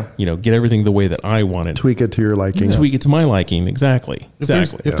it, Yeah. Get everything the way that I want it. Tweak it to your liking. Tweak it to my liking. Exactly.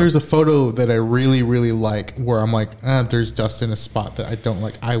 If there's a photo that I really, really like where I'm like, there's dust in a spot that I don't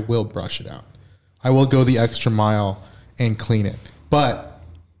like, I will brush it out. I will go the extra mile and clean it. But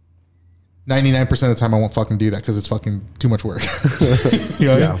 99% of the time I won't fucking do that because it's fucking too much work.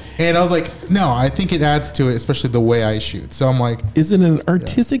 Yeah. And I was like, no, I think it adds to it, especially the way I shoot. So I'm like, Is it an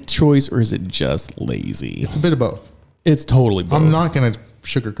artistic choice or is it just lazy? it's a bit of both. It's totally both. I'm not going to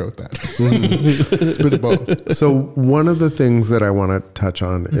sugarcoat that. It's a bit of both. So one of the things that I want to touch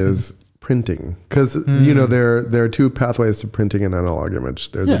on is printing, because there are two pathways to printing an analog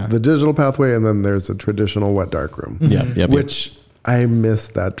image. There's the digital pathway, and then there's a traditional wet darkroom. Which I miss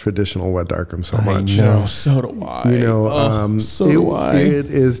that traditional wet darkroom so much. No, so do I. So do I. It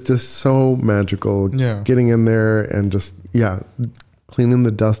is just so magical. Getting in there and just cleaning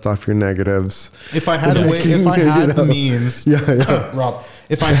the dust off your negatives. If I had the means, Rob,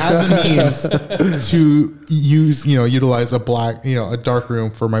 if I had the means to utilize a dark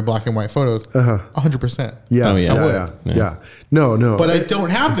room for my black and white photos, 100%. Yeah. No. But I don't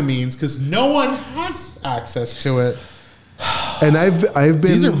have the means because no one has access to it. And I've been.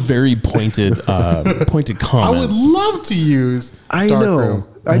 These are very pointed comments. I would love to use. I know.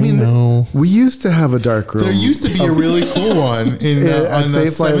 I mean, we used to have a dark room. There used to be a really cool one at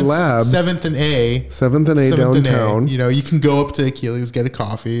Safe Light Labs, 7th and A downtown. You can go up to Achilles, get a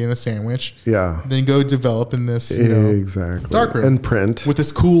coffee and a sandwich. Yeah. Then go develop in this, exactly dark room and print with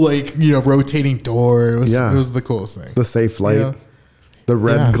this cool rotating door. It was the coolest thing. The safe light. The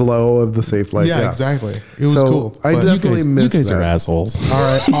red glow of the safe light. Yeah, exactly. It was cool. I definitely miss that. You guys are assholes. All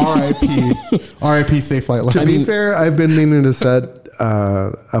right, R.I.P. Safe Light Labs. To be fair, I've been meaning to set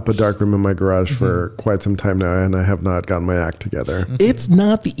up a dark room in my garage for quite some time now, and I have not gotten my act together. It's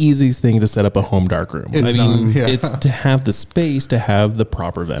not the easiest thing to set up a home dark room. It's to have the space, to have the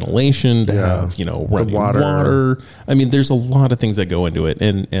proper ventilation, to have running water. I mean, there's a lot of things that go into it,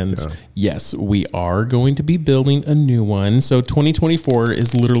 and yes, we are going to be building a new one. So 2024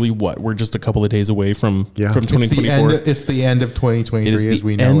 is literally what we're just a couple of days away from 2024. It's the end of 2023 as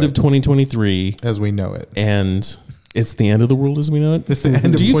we know it. End of 2023 as we know it, and it's the end of the world as we know it. It's the end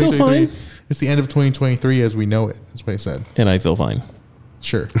of Do you feel fine? It's the end of 2023 as we know it. That's what I said. And I feel fine.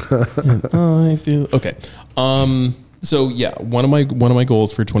 Sure. I feel okay. So one of my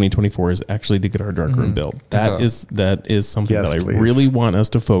goals for 2024 is actually to get our darkroom built. That is something that I really want us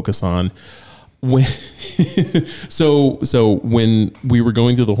to focus on. When so when we were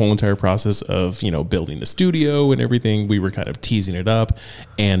going through the whole entire process of building the studio and everything, we were kind of teasing it up,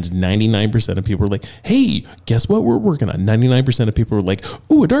 and 99% of people were like, "Hey, guess what we're working on?" 99% of people were like,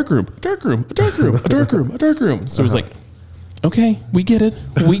 "Ooh, a dark room." So it was like, okay, we get it.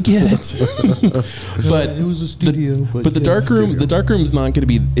 But it was a studio. But the dark room is not going to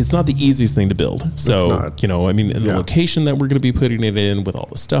be. It's not the easiest thing to build. So the location that we're going to be putting it in with all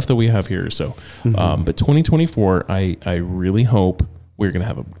the stuff that we have here. So, but 2024, I really hope we're going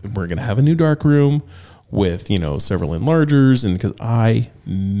to have a new dark room with several enlargers, and because I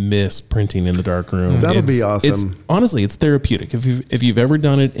miss printing in the dark room. That'll be awesome. Honestly, it's therapeutic. If you've ever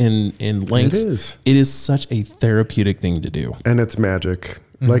done it in length, it is such a therapeutic thing to do, and it's magic.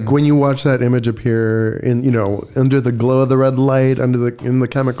 Like when you watch that image appear in under the glow of the red light, in the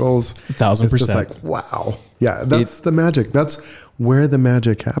chemicals, 1,000%. It's just like, wow, yeah, that's the magic. That's where the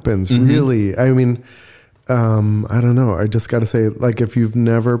magic happens. Really, I mean. I don't know. I just got to say, like, if you've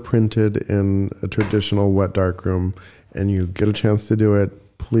never printed in a traditional wet dark room and you get a chance to do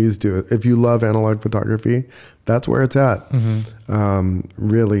it, please do it. If you love analog photography, that's where it's at.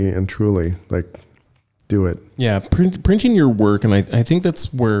 Really and truly, like, do it. Yeah, printing your work, and I think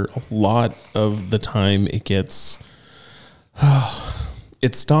that's where a lot of the time it gets.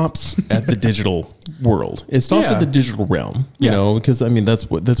 It stops at the digital world. It stops at the digital realm, you know, because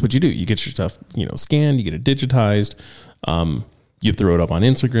that's what you do. You get your stuff, scanned, you get it digitized. You throw it up on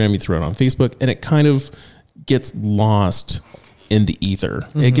Instagram, you throw it on Facebook, and it kind of gets lost in the ether.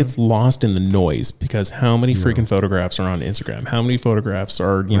 It gets lost in the noise, because how many freaking photographs are on Instagram? How many photographs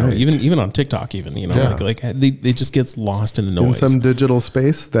are, even on TikTok, it just gets lost in the noise. In some digital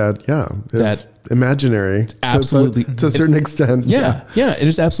space that imaginary, absolutely, to a certain extent. Yeah. It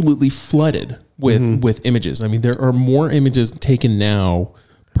is absolutely flooded with images. I mean, there are more images taken now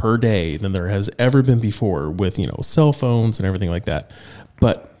per day than there has ever been before with, cell phones and everything like that.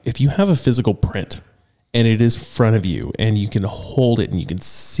 But if you have a physical print and it is in front of you and you can hold it and you can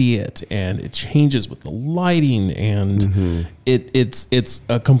see it, and it changes with the lighting, and it's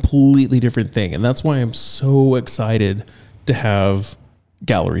a completely different thing. And that's why I'm so excited to have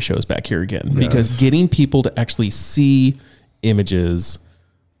gallery shows back here again, because getting people to actually see images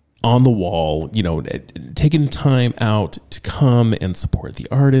on the wall, taking time out to come and support the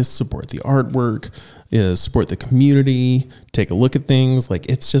artists, support the artwork, support the community, take a look at things. Like,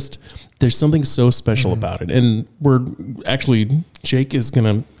 it's just, there's something so special about it. And Jake is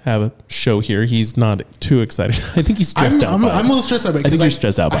going to have a show here. He's not too excited. I think he's stressed out. I'm a little stressed out. I think you're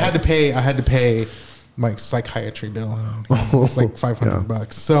stressed out. I had to pay my psychiatry bill. It's like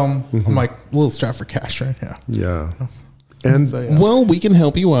 $500. So I'm like a little strapped for cash right now. Yeah. And So, yeah. Well, we can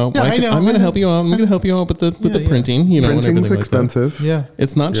help you out. Yeah, I know, I'm going I to know. help you out. I'm going to help you out with the printing. You know, and printing's everything like that. expensive. Yeah.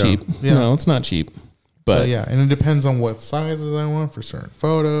 It's not Yeah. cheap. Yeah. No, it's not cheap. But So, yeah, and it depends on what sizes I want for certain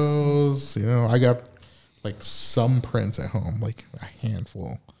photos. You know, I got like some prints at home, like a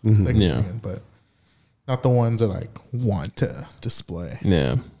handful, like, Yeah. but not the ones that I want to display.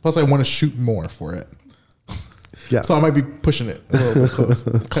 yeah. Plus, I want to shoot more for it, Yeah. so I might be pushing it a little bit close.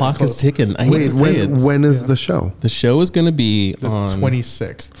 Clock is ticking. I hate Wait, to say it. when is the show? The show is going to be The on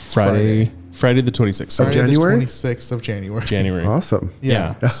 26th, Friday the 26th. Sorry, January? the 26th of January. January. Awesome.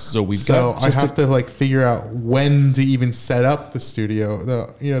 Yeah. So we've So got I have to like figure out when to even set up the studio,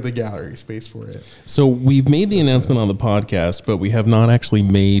 the gallery space for it. So we've made the announcement on the podcast, but we have not actually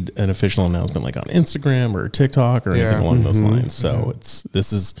made an official announcement like on Instagram or TikTok or anything Yeah. along those lines. So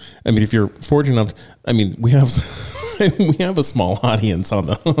if you're fortunate enough, we have we have a small audience on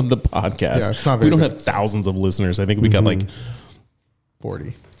the podcast. Yeah, it's not we very don't big. have thousands of listeners. I think we got like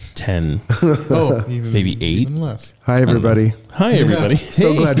 40. 10. Oh, even, Maybe 8? even less. Hi, everybody. Hi everybody.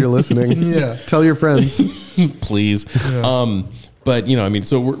 So glad you're listening. Yeah. Tell your friends. Please. But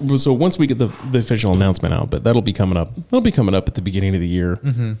so once we get the official announcement out, but that'll be coming up. That'll be coming up at the beginning of the year.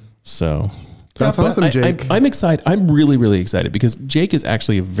 So That's but awesome, Jake. I'm excited. I'm really, really excited because Jake is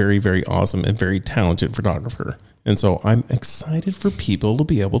actually a very, very awesome and very talented photographer. And so I'm excited for people to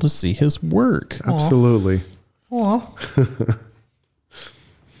be able to see his work. Absolutely. Aw.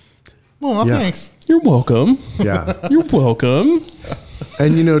 Oh, Yeah. thanks. You're welcome. Yeah. You're welcome.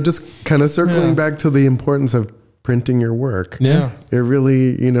 And, just kind of circling back to the importance of printing your work. Yeah. It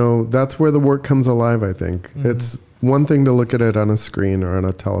really, that's where the work comes alive, I think. It's one thing to look at it on a screen or on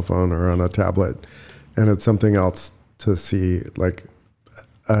a telephone or on a tablet, and it's something else to see like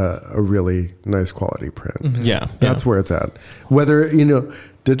a really nice quality print. Yeah. That's where it's at. Whether,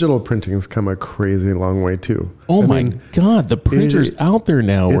 digital printing has come a crazy long way too. Oh I my mean, God. The printers out there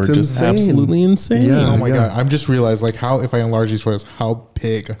now are it's just insane. absolutely insane. Yeah. Oh my God. I'm just realized like how, if I enlarge these photos, how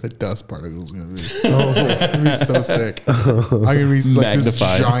big the dust particle is going to be. Oh, it's going to be so sick. I'm going to be like this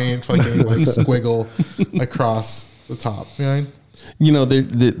Magnified. giant fucking like squiggle across the top. You know?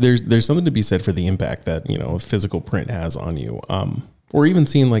 There's something to be said for the impact that, a physical print has on you. Or even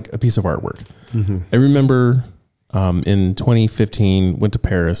seeing like a piece of artwork. I remember in 2015, went to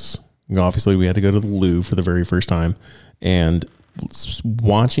Paris. Obviously, we had to go to the Louvre for the very first time, and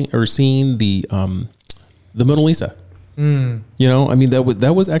watching or seeing the Mona Lisa.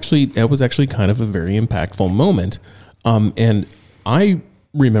 That was actually kind of a very impactful moment. And I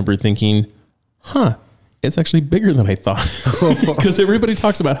remember thinking, it's actually bigger than I thought, because everybody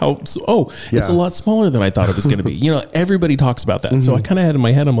talks about how, it's a lot smaller than I thought it was going to be. Everybody talks about that. So I kind of had in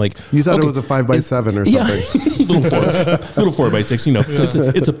my head, I'm like, You thought okay, it was a 5x7 or something. yeah, little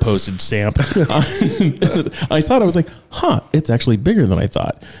 4x6, it's a postage stamp. I thought, I was like, it's actually bigger than I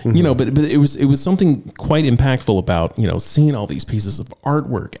thought, but it was something quite impactful about, seeing all these pieces of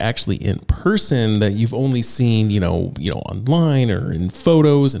artwork actually in person that you've only seen, online or in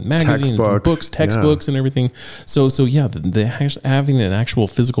photos and magazines, and books, textbooks, and everything. So yeah, having an actual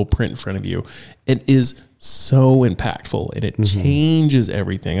physical print in front of you, it is so impactful, and it changes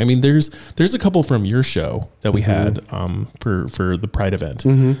everything. I mean, there's a couple from your show that we had for the Pride event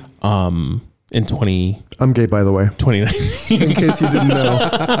in 20. I'm gay, by the way. 2019. In case you didn't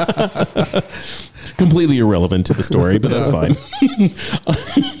know. Completely irrelevant to the story, but that's fine.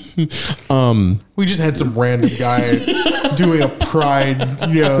 We just had some random guy doing a Pride,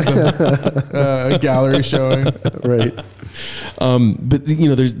 gallery showing. Right. But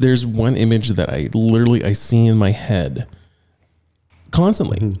there's one image that I see in my head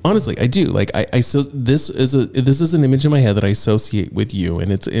constantly. Honestly, I do. Like so this is an image in my head that I associate with you,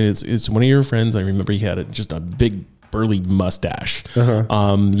 and it's one of your friends. I remember he had just a big burly mustache,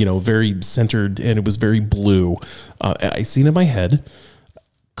 very centered, and it was very blue. I see it in my head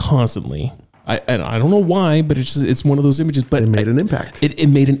constantly. I don't know why, but it's one of those images. But It made an impact. It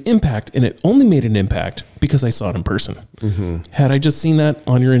made an impact, and it only made an impact because I saw it in person. Had I just seen that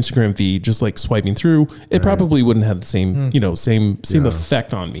on your Instagram feed, just like swiping through, it probably wouldn't have the same, same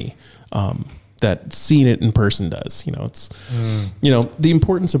effect on me that seeing it in person does. It's the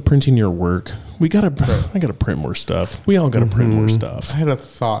importance of printing your work. I gotta print more stuff. We all gotta print more stuff. I had a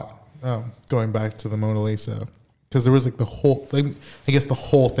thought going back to the Mona Lisa, because there was like the whole, I guess the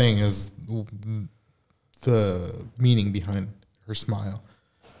whole thing is the meaning behind her smile.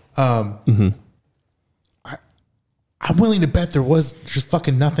 I'm willing to bet there was just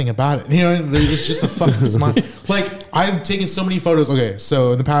fucking nothing about it. It's just a fucking smile. Like, I've taken so many photos. Okay,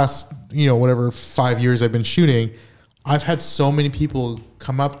 so in the past, 5 years I've been shooting, I've had so many people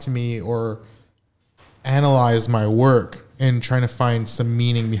come up to me or analyze my work and trying to find some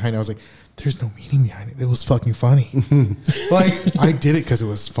meaning behind it. I was like, there's no meaning behind it. It was fucking funny. Like, I did it because it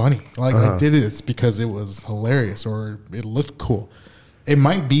was funny. Like, I did it because it was hilarious or it looked cool. It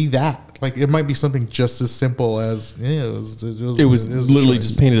might be that. Like, it might be something just as simple as, it was literally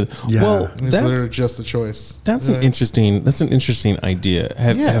just painted. Yeah. Well, It's literally just a choice. That's an interesting idea.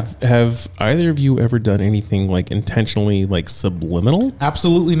 Have either of you ever done anything like intentionally like subliminal?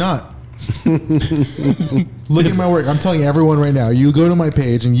 Absolutely not. Look at my work. I'm telling everyone right now, you go to my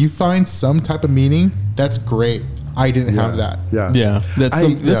page and you find some type of meaning, that's great. I didn't have that. Yeah. That's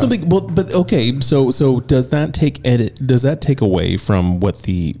something. Well, but okay. So does that take away from what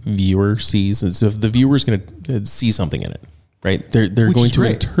the viewer sees? And so if the viewer's going to see something in it, right? They're going to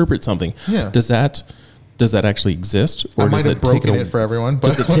interpret something. Yeah. Does that actually exist, or I might have broken it for everyone?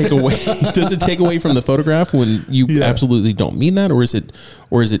 But does it take away? Does it take away from the photograph when you absolutely don't mean that, or is it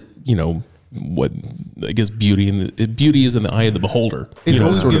what I guess beauty is in the eye of the beholder? It's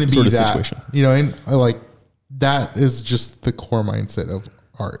always going to be that situation. And I like. That is just the core mindset of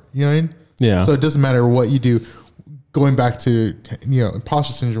art. You know what I mean? Yeah. So it doesn't matter what you do. Going back to,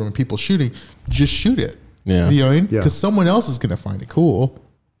 imposter syndrome and people shooting, just shoot it. Yeah. You know what I mean? Yeah. Because someone else is going to find it cool.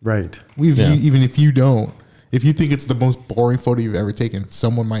 Right. Even if you don't. If you think it's the most boring photo you've ever taken,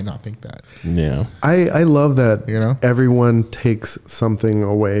 someone might not think that. Yeah. I love that everyone takes something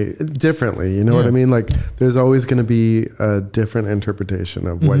away differently. You know what I mean? Like, there's always going to be a different interpretation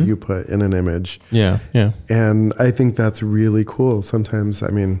of what you put in an image. Yeah. Yeah. And I think that's really cool. Sometimes,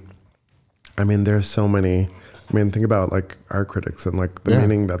 I mean, there's so many. Think about like art critics and like the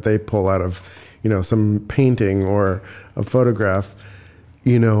meaning that they pull out of, some painting or a photograph.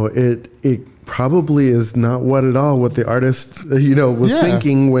 It probably is not what the artist, was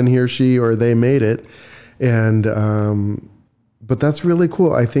thinking when he or she or they made it. And, but that's really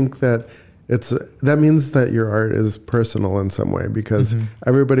cool. I think that that means that your art is personal in some way, because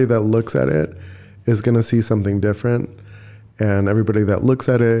everybody that looks at it is going to see something different. And everybody that looks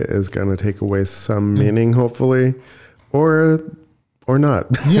at it is going to take away some meaning, hopefully, or not.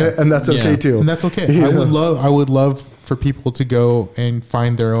 Yeah. And that's okay too. And that's okay. I would love for people to go and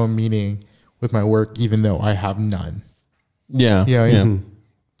find their own meaning with my work, even though I have none. Yeah. Yeah.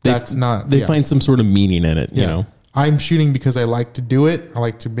 They find some sort of meaning in it, I'm shooting because I like to do it. I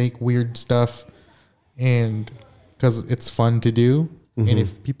like to make weird stuff, and because it's fun to do. And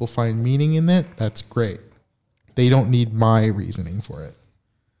if people find meaning in it, that's great. They don't need my reasoning for it.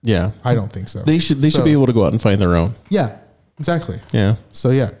 Yeah. I don't think so. They should be able to go out and find their own. Yeah, exactly. Yeah. So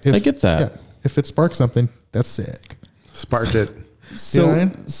I get that. Yeah, if it sparks something, that's sick. Sparked it. So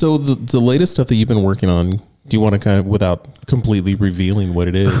the latest stuff that you've been working on, do you want to kind of, without completely revealing what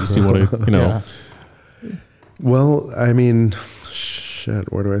it is, do you want to, Yeah. Well,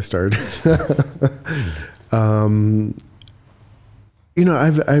 shit, where do I start?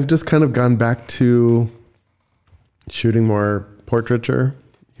 I've just kind of gone back to shooting more portraiture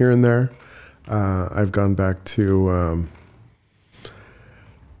here and there. I've gone back to,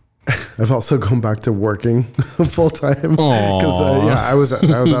 I've also gone back to working full time because I was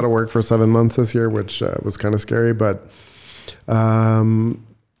out of work for 7 months this year, which was kind of scary. But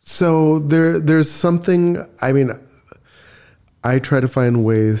so there's something. I try to find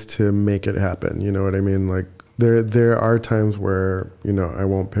ways to make it happen. You know what I mean? Like there are times where I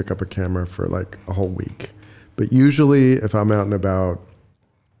won't pick up a camera for like a whole week, but usually if I'm out and about,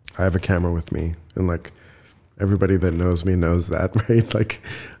 I have a camera with me, and like. Everybody that knows me knows that, right? Like,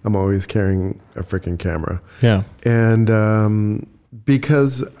 I'm always carrying a freaking camera. Yeah. And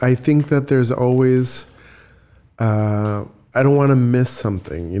because I think that there's always, I don't want to miss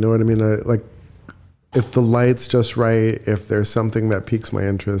something. You know what I mean? Like, if the light's just right, if there's something that piques my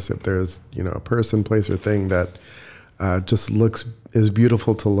interest, if there's, a person, place, or thing that just is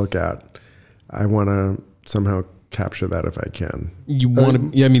beautiful to look at, I want to somehow capture that if I can. You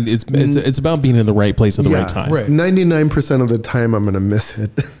want to? Yeah, it's about being in the right place at the right time. Right. 99% of the time, I'm going to miss it.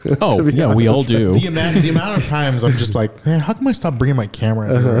 Oh yeah, we all do. The amount of times I'm just like, man, how come I stop bringing my camera?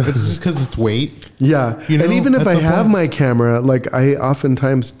 It's just because it's weight. Yeah, and even if I have my camera, like I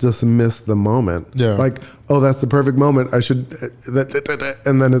oftentimes just miss the moment. Yeah, like that's the perfect moment. I should,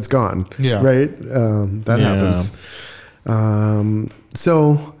 and then it's gone. Yeah, right. That happens.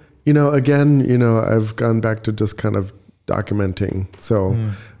 So. Again, I've gone back to just kind of documenting. So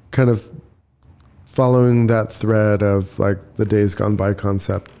kind of following that thread of like the Days Gone By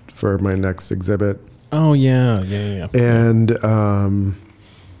concept for my next exhibit. Oh, yeah. And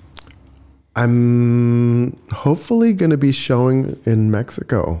I'm hopefully going to be showing in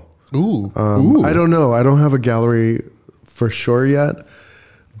Mexico. Ooh. I don't know. I don't have a gallery for sure yet.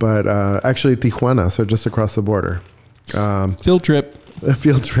 But actually Tijuana, so just across the border. Field trip. A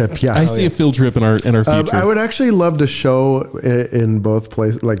field trip, yeah. I see a field trip in our future. I would actually love to show in both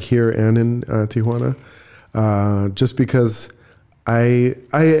places, like here and in Tijuana, just because I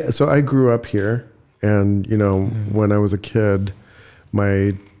grew up here, and when I was a kid,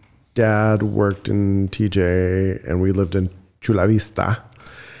 my dad worked in TJ, and we lived in Chula Vista,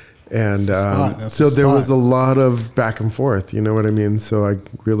 and so there was a lot of back and forth. You know what I mean? So I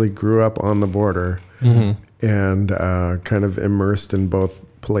really grew up on the border. Mm-hmm. And kind of immersed in both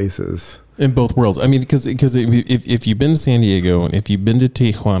places. In both worlds. I mean, because if you've been to San Diego and if you've been to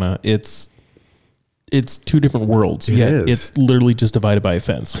Tijuana, it's two different worlds. It's literally just divided by a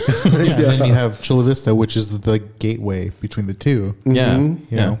fence. And then you have Chula Vista, which is the gateway between the two. Yeah. You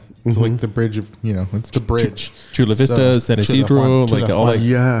know? It's like the bridge of, it's the bridge. Chula Vista, San Isidro, like all that.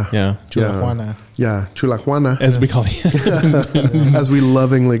 Yeah. Chula Juana. Yeah, Chula Juana. As we call it. As we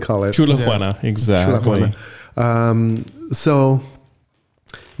lovingly call it. Chula Juana, exactly. Chula Juana. So,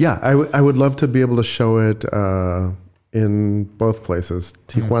 yeah, I would love to be able to show it in both places,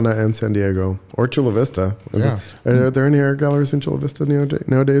 Tijuana and San Diego, or Chula Vista. Yeah. Are there any art galleries in Chula Vista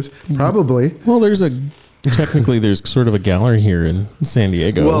nowadays? Probably. Well, technically there's sort of a gallery here in San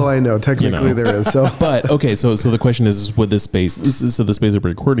Diego. Well, I know technically there is. So, but okay, so the question is, would this space? So the space that we're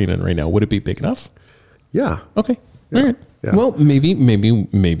recording in right now, would it be big enough? Yeah. Okay. Yeah. All right. Yeah. Well, maybe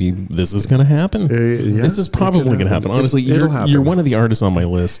this is going to happen. This is probably going to happen. Honestly, you're one of the artists on my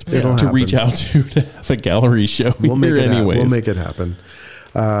list to reach out to have a gallery show. We'll make it anyways. We'll make it happen.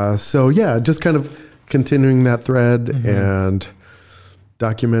 So yeah, just kind of continuing that thread and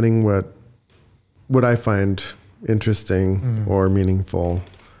documenting what I find interesting or meaningful,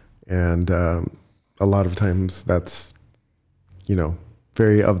 and a lot of times that's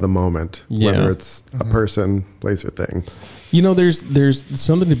very of the moment, whether it's a person, place, or thing. There's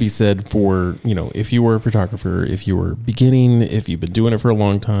something to be said for, if you were a photographer, if you were beginning, if you've been doing it for a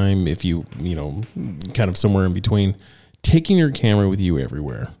long time, if you kind of somewhere in between, taking your camera with you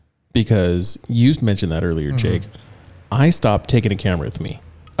everywhere. Because you mentioned that earlier, Jake. I stopped taking a camera with me.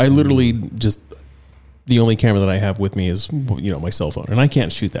 I literally the only camera that I have with me is, my cell phone, and I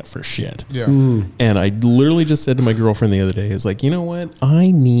can't shoot that for shit. Yeah. And I literally just said to my girlfriend the other day, is like, you know what?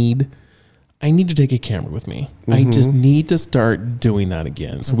 I need to take a camera with me. I just need to start doing that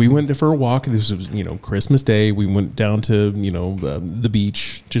again. So we went for a walk. This was, Christmas Day. We went down to, the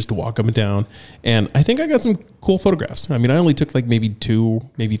beach just to walk up and down. And I think I got some cool photographs. I mean, I only took like maybe 2,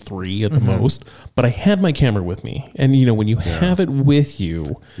 maybe 3 at the most, but I had my camera with me. And, when you have it with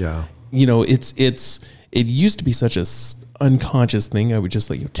you, it used to be such a unconscious thing. I would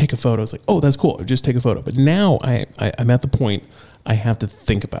just take a photo. It's like, oh, that's cool. I would just take a photo. But now I'm at the point I have to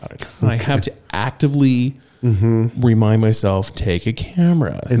think about it. Okay. I have to actively remind myself, take a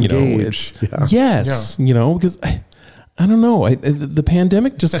camera. Engage. Yes. Because I don't know. The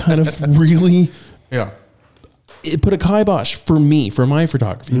pandemic just kind of really it put a kibosh for me, for my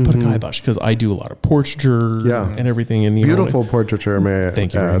photography. It put a kibosh because I do a lot of portraiture and everything. And beautiful portraiture, may I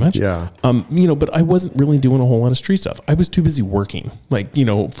thank you very much. Yeah. But I wasn't really doing a whole lot of street stuff. I was too busy working.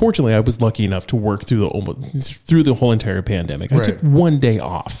 Fortunately, I was lucky enough to work through the whole entire pandemic. I took one day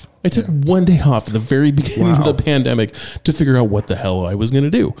off. I took one day off at the very beginning of the pandemic to figure out what the hell I was going to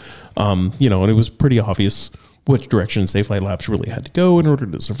do. And it was pretty obvious which direction Safe Flight Labs really had to go in order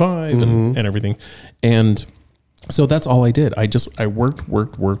to survive and everything. And so that's all I did. I worked through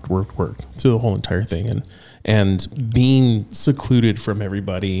the whole entire thing, and being secluded from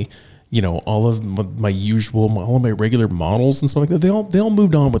everybody, all of all of my regular models and stuff like that, they all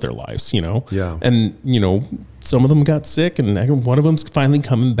moved on with their lives, Yeah. And, some of them got sick, and one of them's finally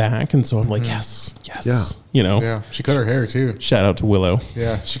coming back. And so I'm like, yes. Yeah. Yeah. She cut her hair too. Shout out to Willow.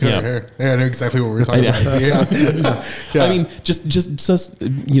 Yeah. She cut her hair. Yeah. I know exactly what we were talking about. Yeah. I mean, just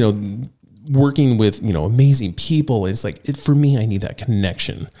working with amazing people, it's like for me, I need that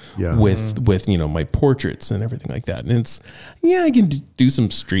connection with my portraits and everything like that. And it's I can do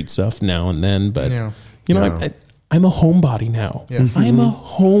some street stuff now and then, but I'm a homebody now. Yeah. I'm a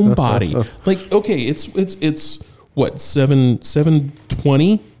homebody. Okay, it's what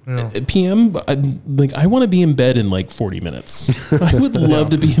 7:20 p.m. I want to be in bed in 40 minutes. I would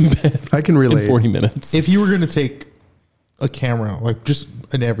love to be in bed. I can relate. In 40 minutes. If you were going to take a camera, just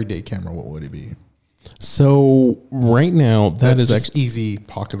an everyday camera, what would it be? So right now, that's actually easy,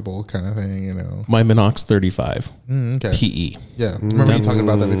 pocketable kind of thing, My Minox 35 okay. PE. Yeah, remember you talking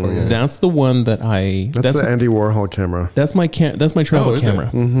about that before? Yeah, that's the one that That's the Andy Warhol camera. That's my travel camera.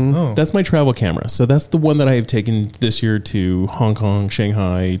 That's my travel camera. So that's the one that I have taken this year to Hong Kong,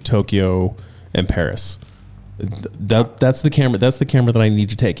 Shanghai, Tokyo, and Paris. That's the camera. That's the camera that I need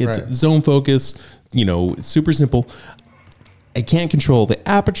to take. It's Right. zone focus. It's super simple. I can't control the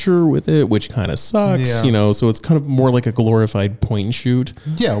aperture with it, which kind of sucks. Yeah. So it's kind of more like a glorified point and shoot.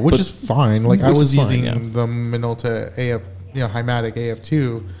 Yeah, which is fine. Like I Which was is fine, using the Minolta AF, Hymatic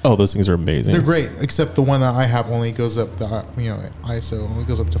AF2. Oh, those things are amazing. They're great, except the one that I have only goes up the ISO only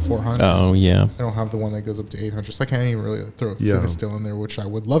goes up to 400. Oh yeah. I don't have the one that goes up to 800, so I can't even really throw Yeah. Cinestill in there, which I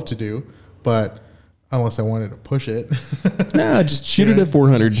would love to do, but unless I wanted to push it. Nah, just shoot it at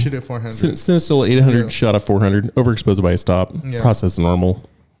 400. Shoot at 400. Cinestill 800 Yeah. shot at 400. Overexposed by a stop. Yeah. Process normal.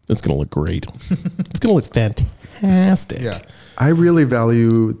 It's gonna look great. It's gonna look fantastic. Yeah. I really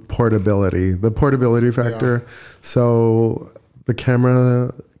value portability, the portability factor. So the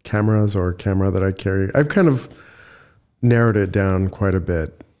camera that I carry, I've kind of narrowed it down quite a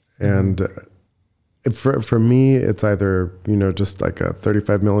bit. And for me, it's either, just like a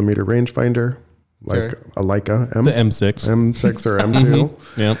 35 millimeter rangefinder, like a Leica The M6. M6 or M2.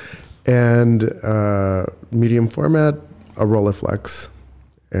 Yep. And medium format, a Rolleiflex.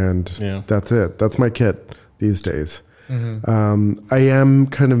 And Yeah. that's it. That's my kit these days. I am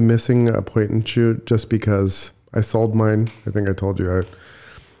kind of missing a point and shoot just because I sold mine. I think I told you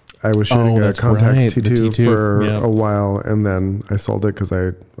I was shooting a that's Contax right, the T2 T2, for yeah. a while, and then I sold it because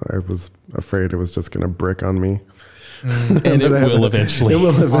I was afraid it was just going to brick on me. And it But I will haven't- eventually. It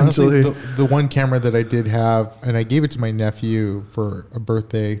will Honestly, eventually. the one camera that I did have, and I gave it to my nephew for a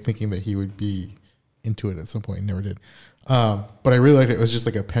birthday, thinking that he would be into it at some point. He never did. But I really liked it. It was just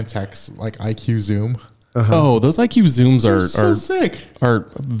like a Pentax like IQ zoom. Oh, those IQ zooms They're are so sick. are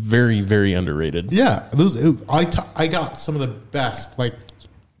very, very underrated. Yeah, I got some of the best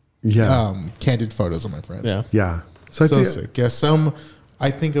Yeah. candid photos of my friends. Yeah. Yeah. So I think, sick. Yeah,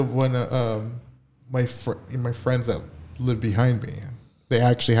 I think of when my friends that live behind me, they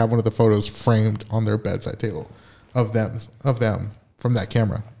actually have one of the photos framed on their bedside table of them from that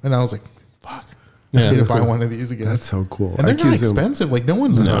camera, and I was like, "Fuck, I Yeah. need to buy one of these again." that's so cool. and they're IQ not zoom. expensive. Like no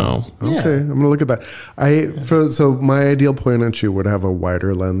one's No. Yeah. Okay, I'm gonna look at that. So my ideal point and shoot would have a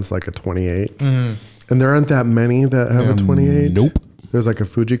wider lens, like a 28, and there aren't that many that have a 28. Nope. There's like a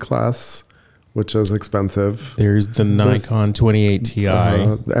Fuji class, which is expensive. There's the Nikon 28 Ti.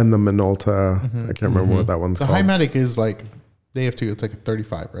 And the Minolta. I can't remember what that one's The called. Hymatic is like they have to. It's like a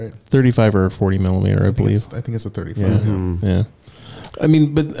 35, right? 35 or 40 millimeter, I believe. I think it's a 35. Yeah. Yeah. I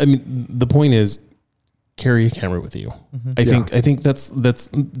mean, the point is carry a camera with you. I think that's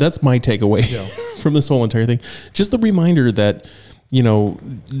my takeaway from this whole entire thing. Just the reminder that,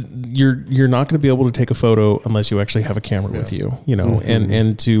 you're not going to be able to take a photo unless you actually have a camera with you,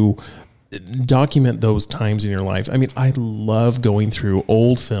 and to document those times in your life. I mean, I love going through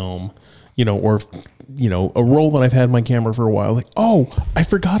old film, or a roll that I've had in my camera for a while. Like, oh, I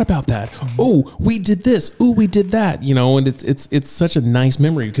forgot about that. Oh, we did this. Oh, we did that. And it's such a nice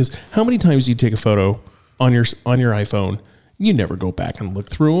memory, because how many times do you take a photo on your iPhone? You never go back and look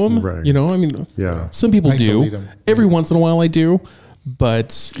through them. Right. Yeah. Some people I do. delete 'em. Every once in a while I do.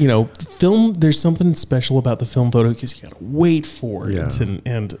 But, film, there's something special about the film photo because you got to wait for it. Yeah.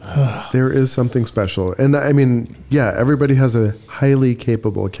 And There is something special. And I mean, everybody has a highly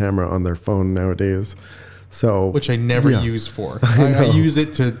capable camera on their phone nowadays. So, Which I never use for. I use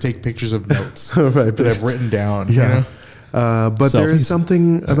it to take pictures of notes Right, that I've written down. yeah. But there Selfies. is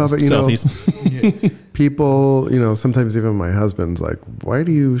something about it, selfies. people, sometimes even my husband's like, why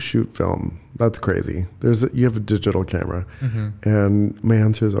do you shoot film? That's crazy. You have a digital camera. And my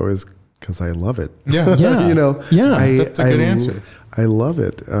answer is always, because I love it. Yeah. Yeah. Yeah. That's a good answer. I love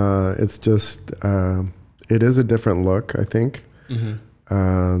it. It's just, it is a different look, I think.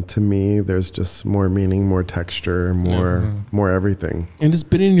 To me, there's just more meaning, more texture, more everything. And it's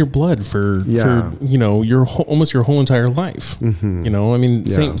been in your blood for almost your whole entire life. I mean,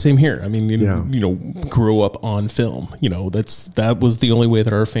 same here. I mean, grew up on film. That was the only way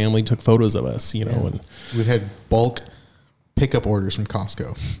that our family took photos of us. And We had bulk pickup orders from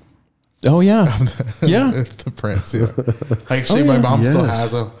Costco. oh yeah, yeah. The prints. Yeah. Actually, my mom still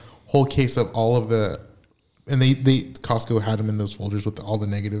has a whole case of all of the, and they Costco had them in those folders with all the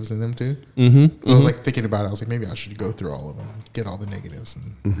negatives in them too. So I was like thinking about it. I was like, maybe I should go through all of them, get all the negatives,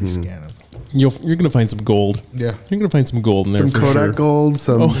 and rescan them. You're gonna find some gold. Yeah. You're gonna find some gold in there. Some for Kodak sure. gold,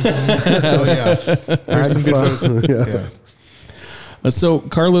 some. Oh yeah. There's some good photos. Yeah. So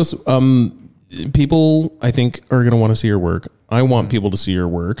Carlos, people I think are going to want to see your work. I want people to see your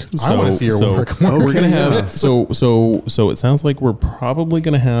work. I want to see your work. We're gonna have so it sounds like we're probably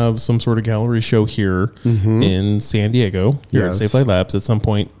gonna have some sort of gallery show here in San Diego here at Safe Light Labs at some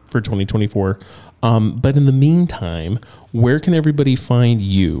point for 2024. But in the meantime, where can everybody find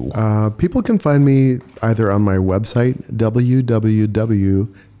you? People can find me either on my website,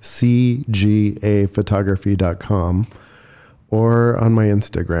 www.cgaphotography.com, or on my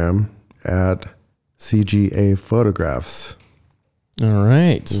Instagram at CGA Photographs. All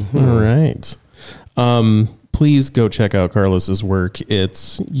right. All right. Please go check out Carlos's work.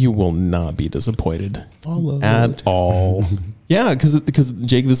 You will not be disappointed at all. Yeah, because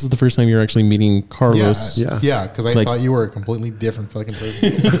Jake, this is the first time you're actually meeting Carlos. Yeah, because I thought you were a completely different fucking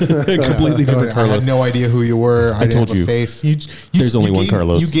person. Completely different Carlos. I had no idea who you were. I told didn't have you. a face. There's only one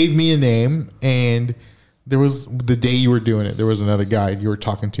Carlos. You gave me a name, and there was the day you were doing it. There was another guy you were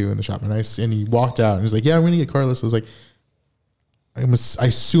talking to in the shop, and he walked out and he's like, "Yeah, I'm gonna get Carlos." I was like, I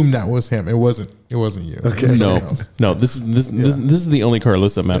assumed that was him. It wasn't you. Okay. No. This is the only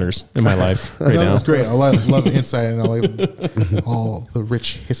Carlos that matters in my life right now. That's great. I love the insight and all the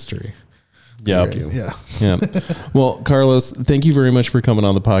rich history. Yeah. Yeah. Well, Carlos, thank you very much for coming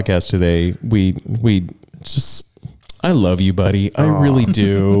on the podcast today. I love you, buddy. I really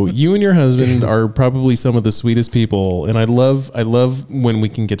do. You and your husband are probably some of the sweetest people. And I love when we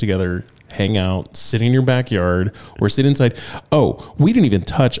can get together, hang out, sit in your backyard or sit inside. Oh, we didn't even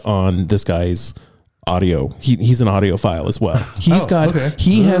touch on this guy's audio. He's an audiophile as well.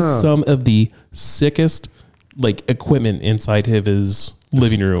 He has some of the sickest equipment inside of his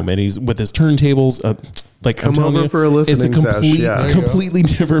living room, and he's with his turntables. Come over for a listening session. Completely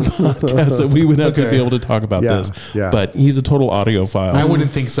different podcast that we would have to be able to talk about this. Yeah. But he's a total audiophile. I wouldn't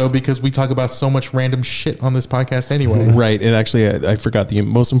think so, because we talk about so much random shit on this podcast anyway. Right. And actually, I forgot the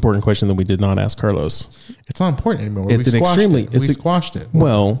most important question that we did not ask Carlos. It's not important anymore. We squashed it.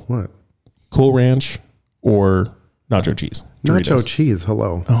 Well, what? Cool Ranch or nacho cheese? Doritos. Nacho cheese.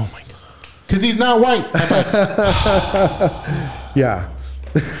 Hello. Oh my God. Because he's not white. Yeah.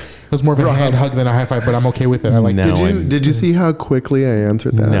 It was more of a hand hug than a high five, but I'm okay with it. I like. Did you see how quickly I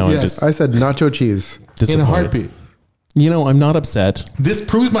answered that? No, yes. I said nacho cheese in a heartbeat. I'm not upset. This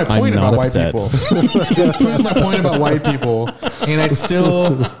proves my point about white people. This proves my point about white people, and I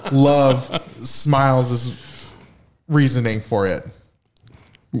still love Smiles' reasoning for it.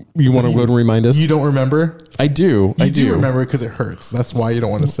 You want to go and remind us? You don't remember? I do. I do remember, because it hurts. That's why you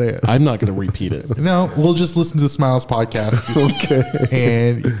don't want to say it. I'm not going to repeat it. No, we'll just listen to the Smiles podcast. Okay.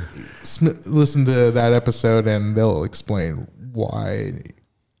 And listen to that episode, and they'll explain why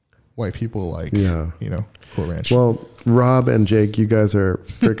white people Cool Ranch. Well, Rob and Jake, you guys are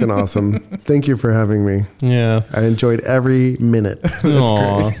freaking awesome. Thank you for having me. Yeah. I enjoyed every minute. That's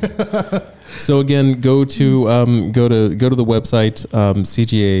great. So again, go to the website,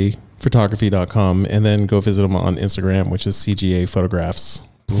 cgaphotography.com, and then go visit them on Instagram, which is CGA Photographs.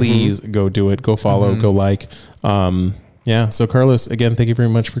 Please go do it. Go follow, go like. So Carlos, again, thank you very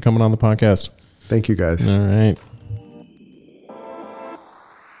much for coming on the podcast. Thank you, guys. All right.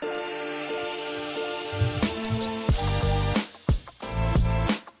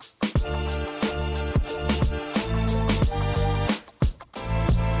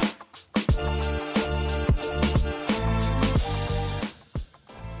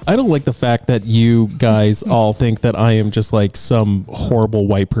 I don't like the fact that you guys all think that I am just like some horrible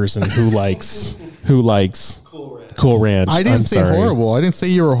white person who likes Cool Ranch. I didn't say horrible. I didn't say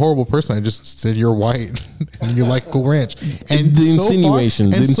you're a horrible person. I just said you're white and you like Cool Ranch. And the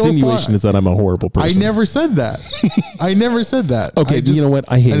insinuation is that I'm a horrible person. I never said that. Okay, you know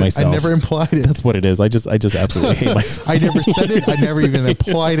what? I hate myself. I never implied it. That's what it is. I just absolutely hate myself. I never said it. I never even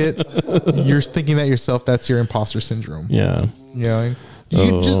implied it. You're thinking that yourself. That's your imposter syndrome. Yeah.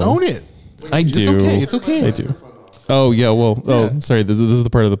 You just own it. I do. It's okay. I do. Oh yeah. Well. Yeah. Oh, sorry. This is the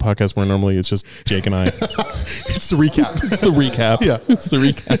part of the podcast where normally it's just Jake and I. It's the recap. It's the recap. Yeah. It's the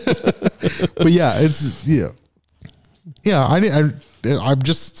recap. But yeah, I'm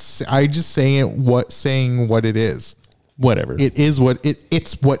just saying what it is. Whatever. It is what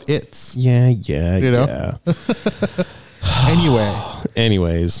it's what it's. Yeah. Yeah.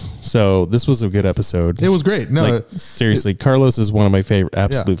 Anyways, so this was a good episode. It was great. No, seriously, Carlos is one of my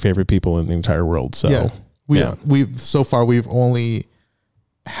favorite people in the entire world. So we've so far we've only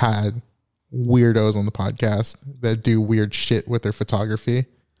had weirdos on the podcast that do weird shit with their photography,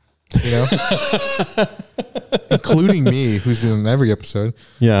 including me, who's in every episode.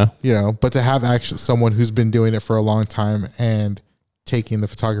 Yeah, but to have actually someone who's been doing it for a long time and taking the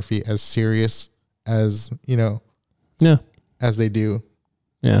photography as serious as as they do.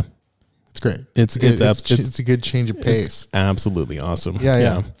 Yeah. It's great. It's a good change of pace. It's absolutely awesome.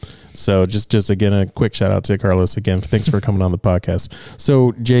 Yeah. So just again, a quick shout out to Carlos again. Thanks for coming on the podcast.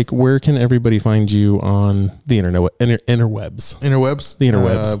 So Jake, where can everybody find you on the internet? Interwebs. The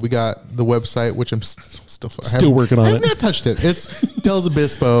interwebs. We got the website, which I'm still working on. I have not touched it. It's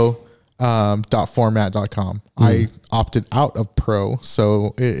delsobispo.format.com. I opted out of Pro,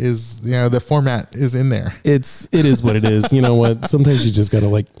 so it is, the format is in there. It is what it is. You know what? Sometimes you just gotta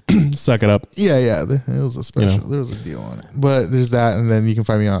like suck it up. Yeah. It was a special. There was a deal on it, but there's that, and then you can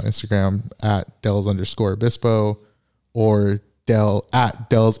find me on Instagram at Dells_Obispo or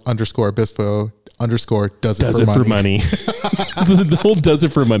Dells_Obispo does it for money. The whole does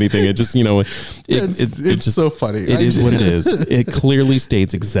it for money thing. It just, it's just so funny. It is what it is. It clearly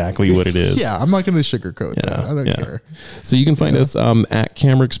states exactly what it is. Yeah, I'm not going to sugarcoat that. I don't care. So you can find us at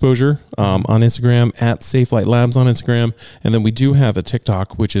Camera Exposure on Instagram, at Safe Light Labs on Instagram, and then we do have a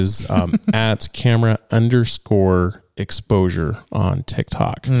TikTok, which is at Camera_Exposure on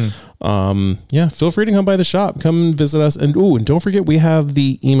TikTok. Feel free to come by the shop, come and visit us, and don't forget we have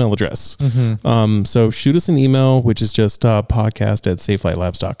the email address. So shoot us an email, which is just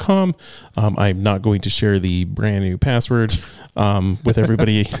podcast@safelightlabs.com. I'm not going to share the brand new password with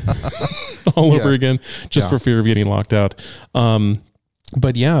everybody all over again, just for fear of getting locked out.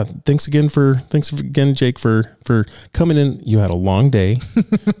 But yeah, thanks again, Jake, for coming in. You had a long day.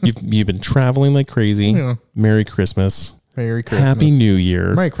 You've been traveling like crazy. Yeah. Merry Christmas. Merry Christmas. Happy New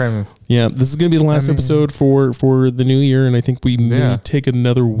Year. Merry Christmas. Yeah, this is going to be the last episode for the new year, and I think we may take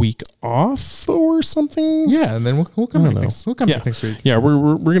another week off or something. Yeah, and then we'll come back next. We'll come back next week. Yeah,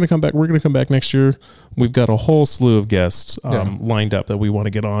 we're going to come back. We're going to come back next year. We've got a whole slew of guests lined up that we want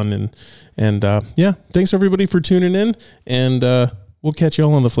to get on, and thanks everybody for tuning in, and we'll catch you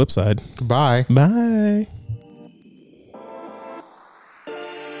all on the flip side. Goodbye. Bye.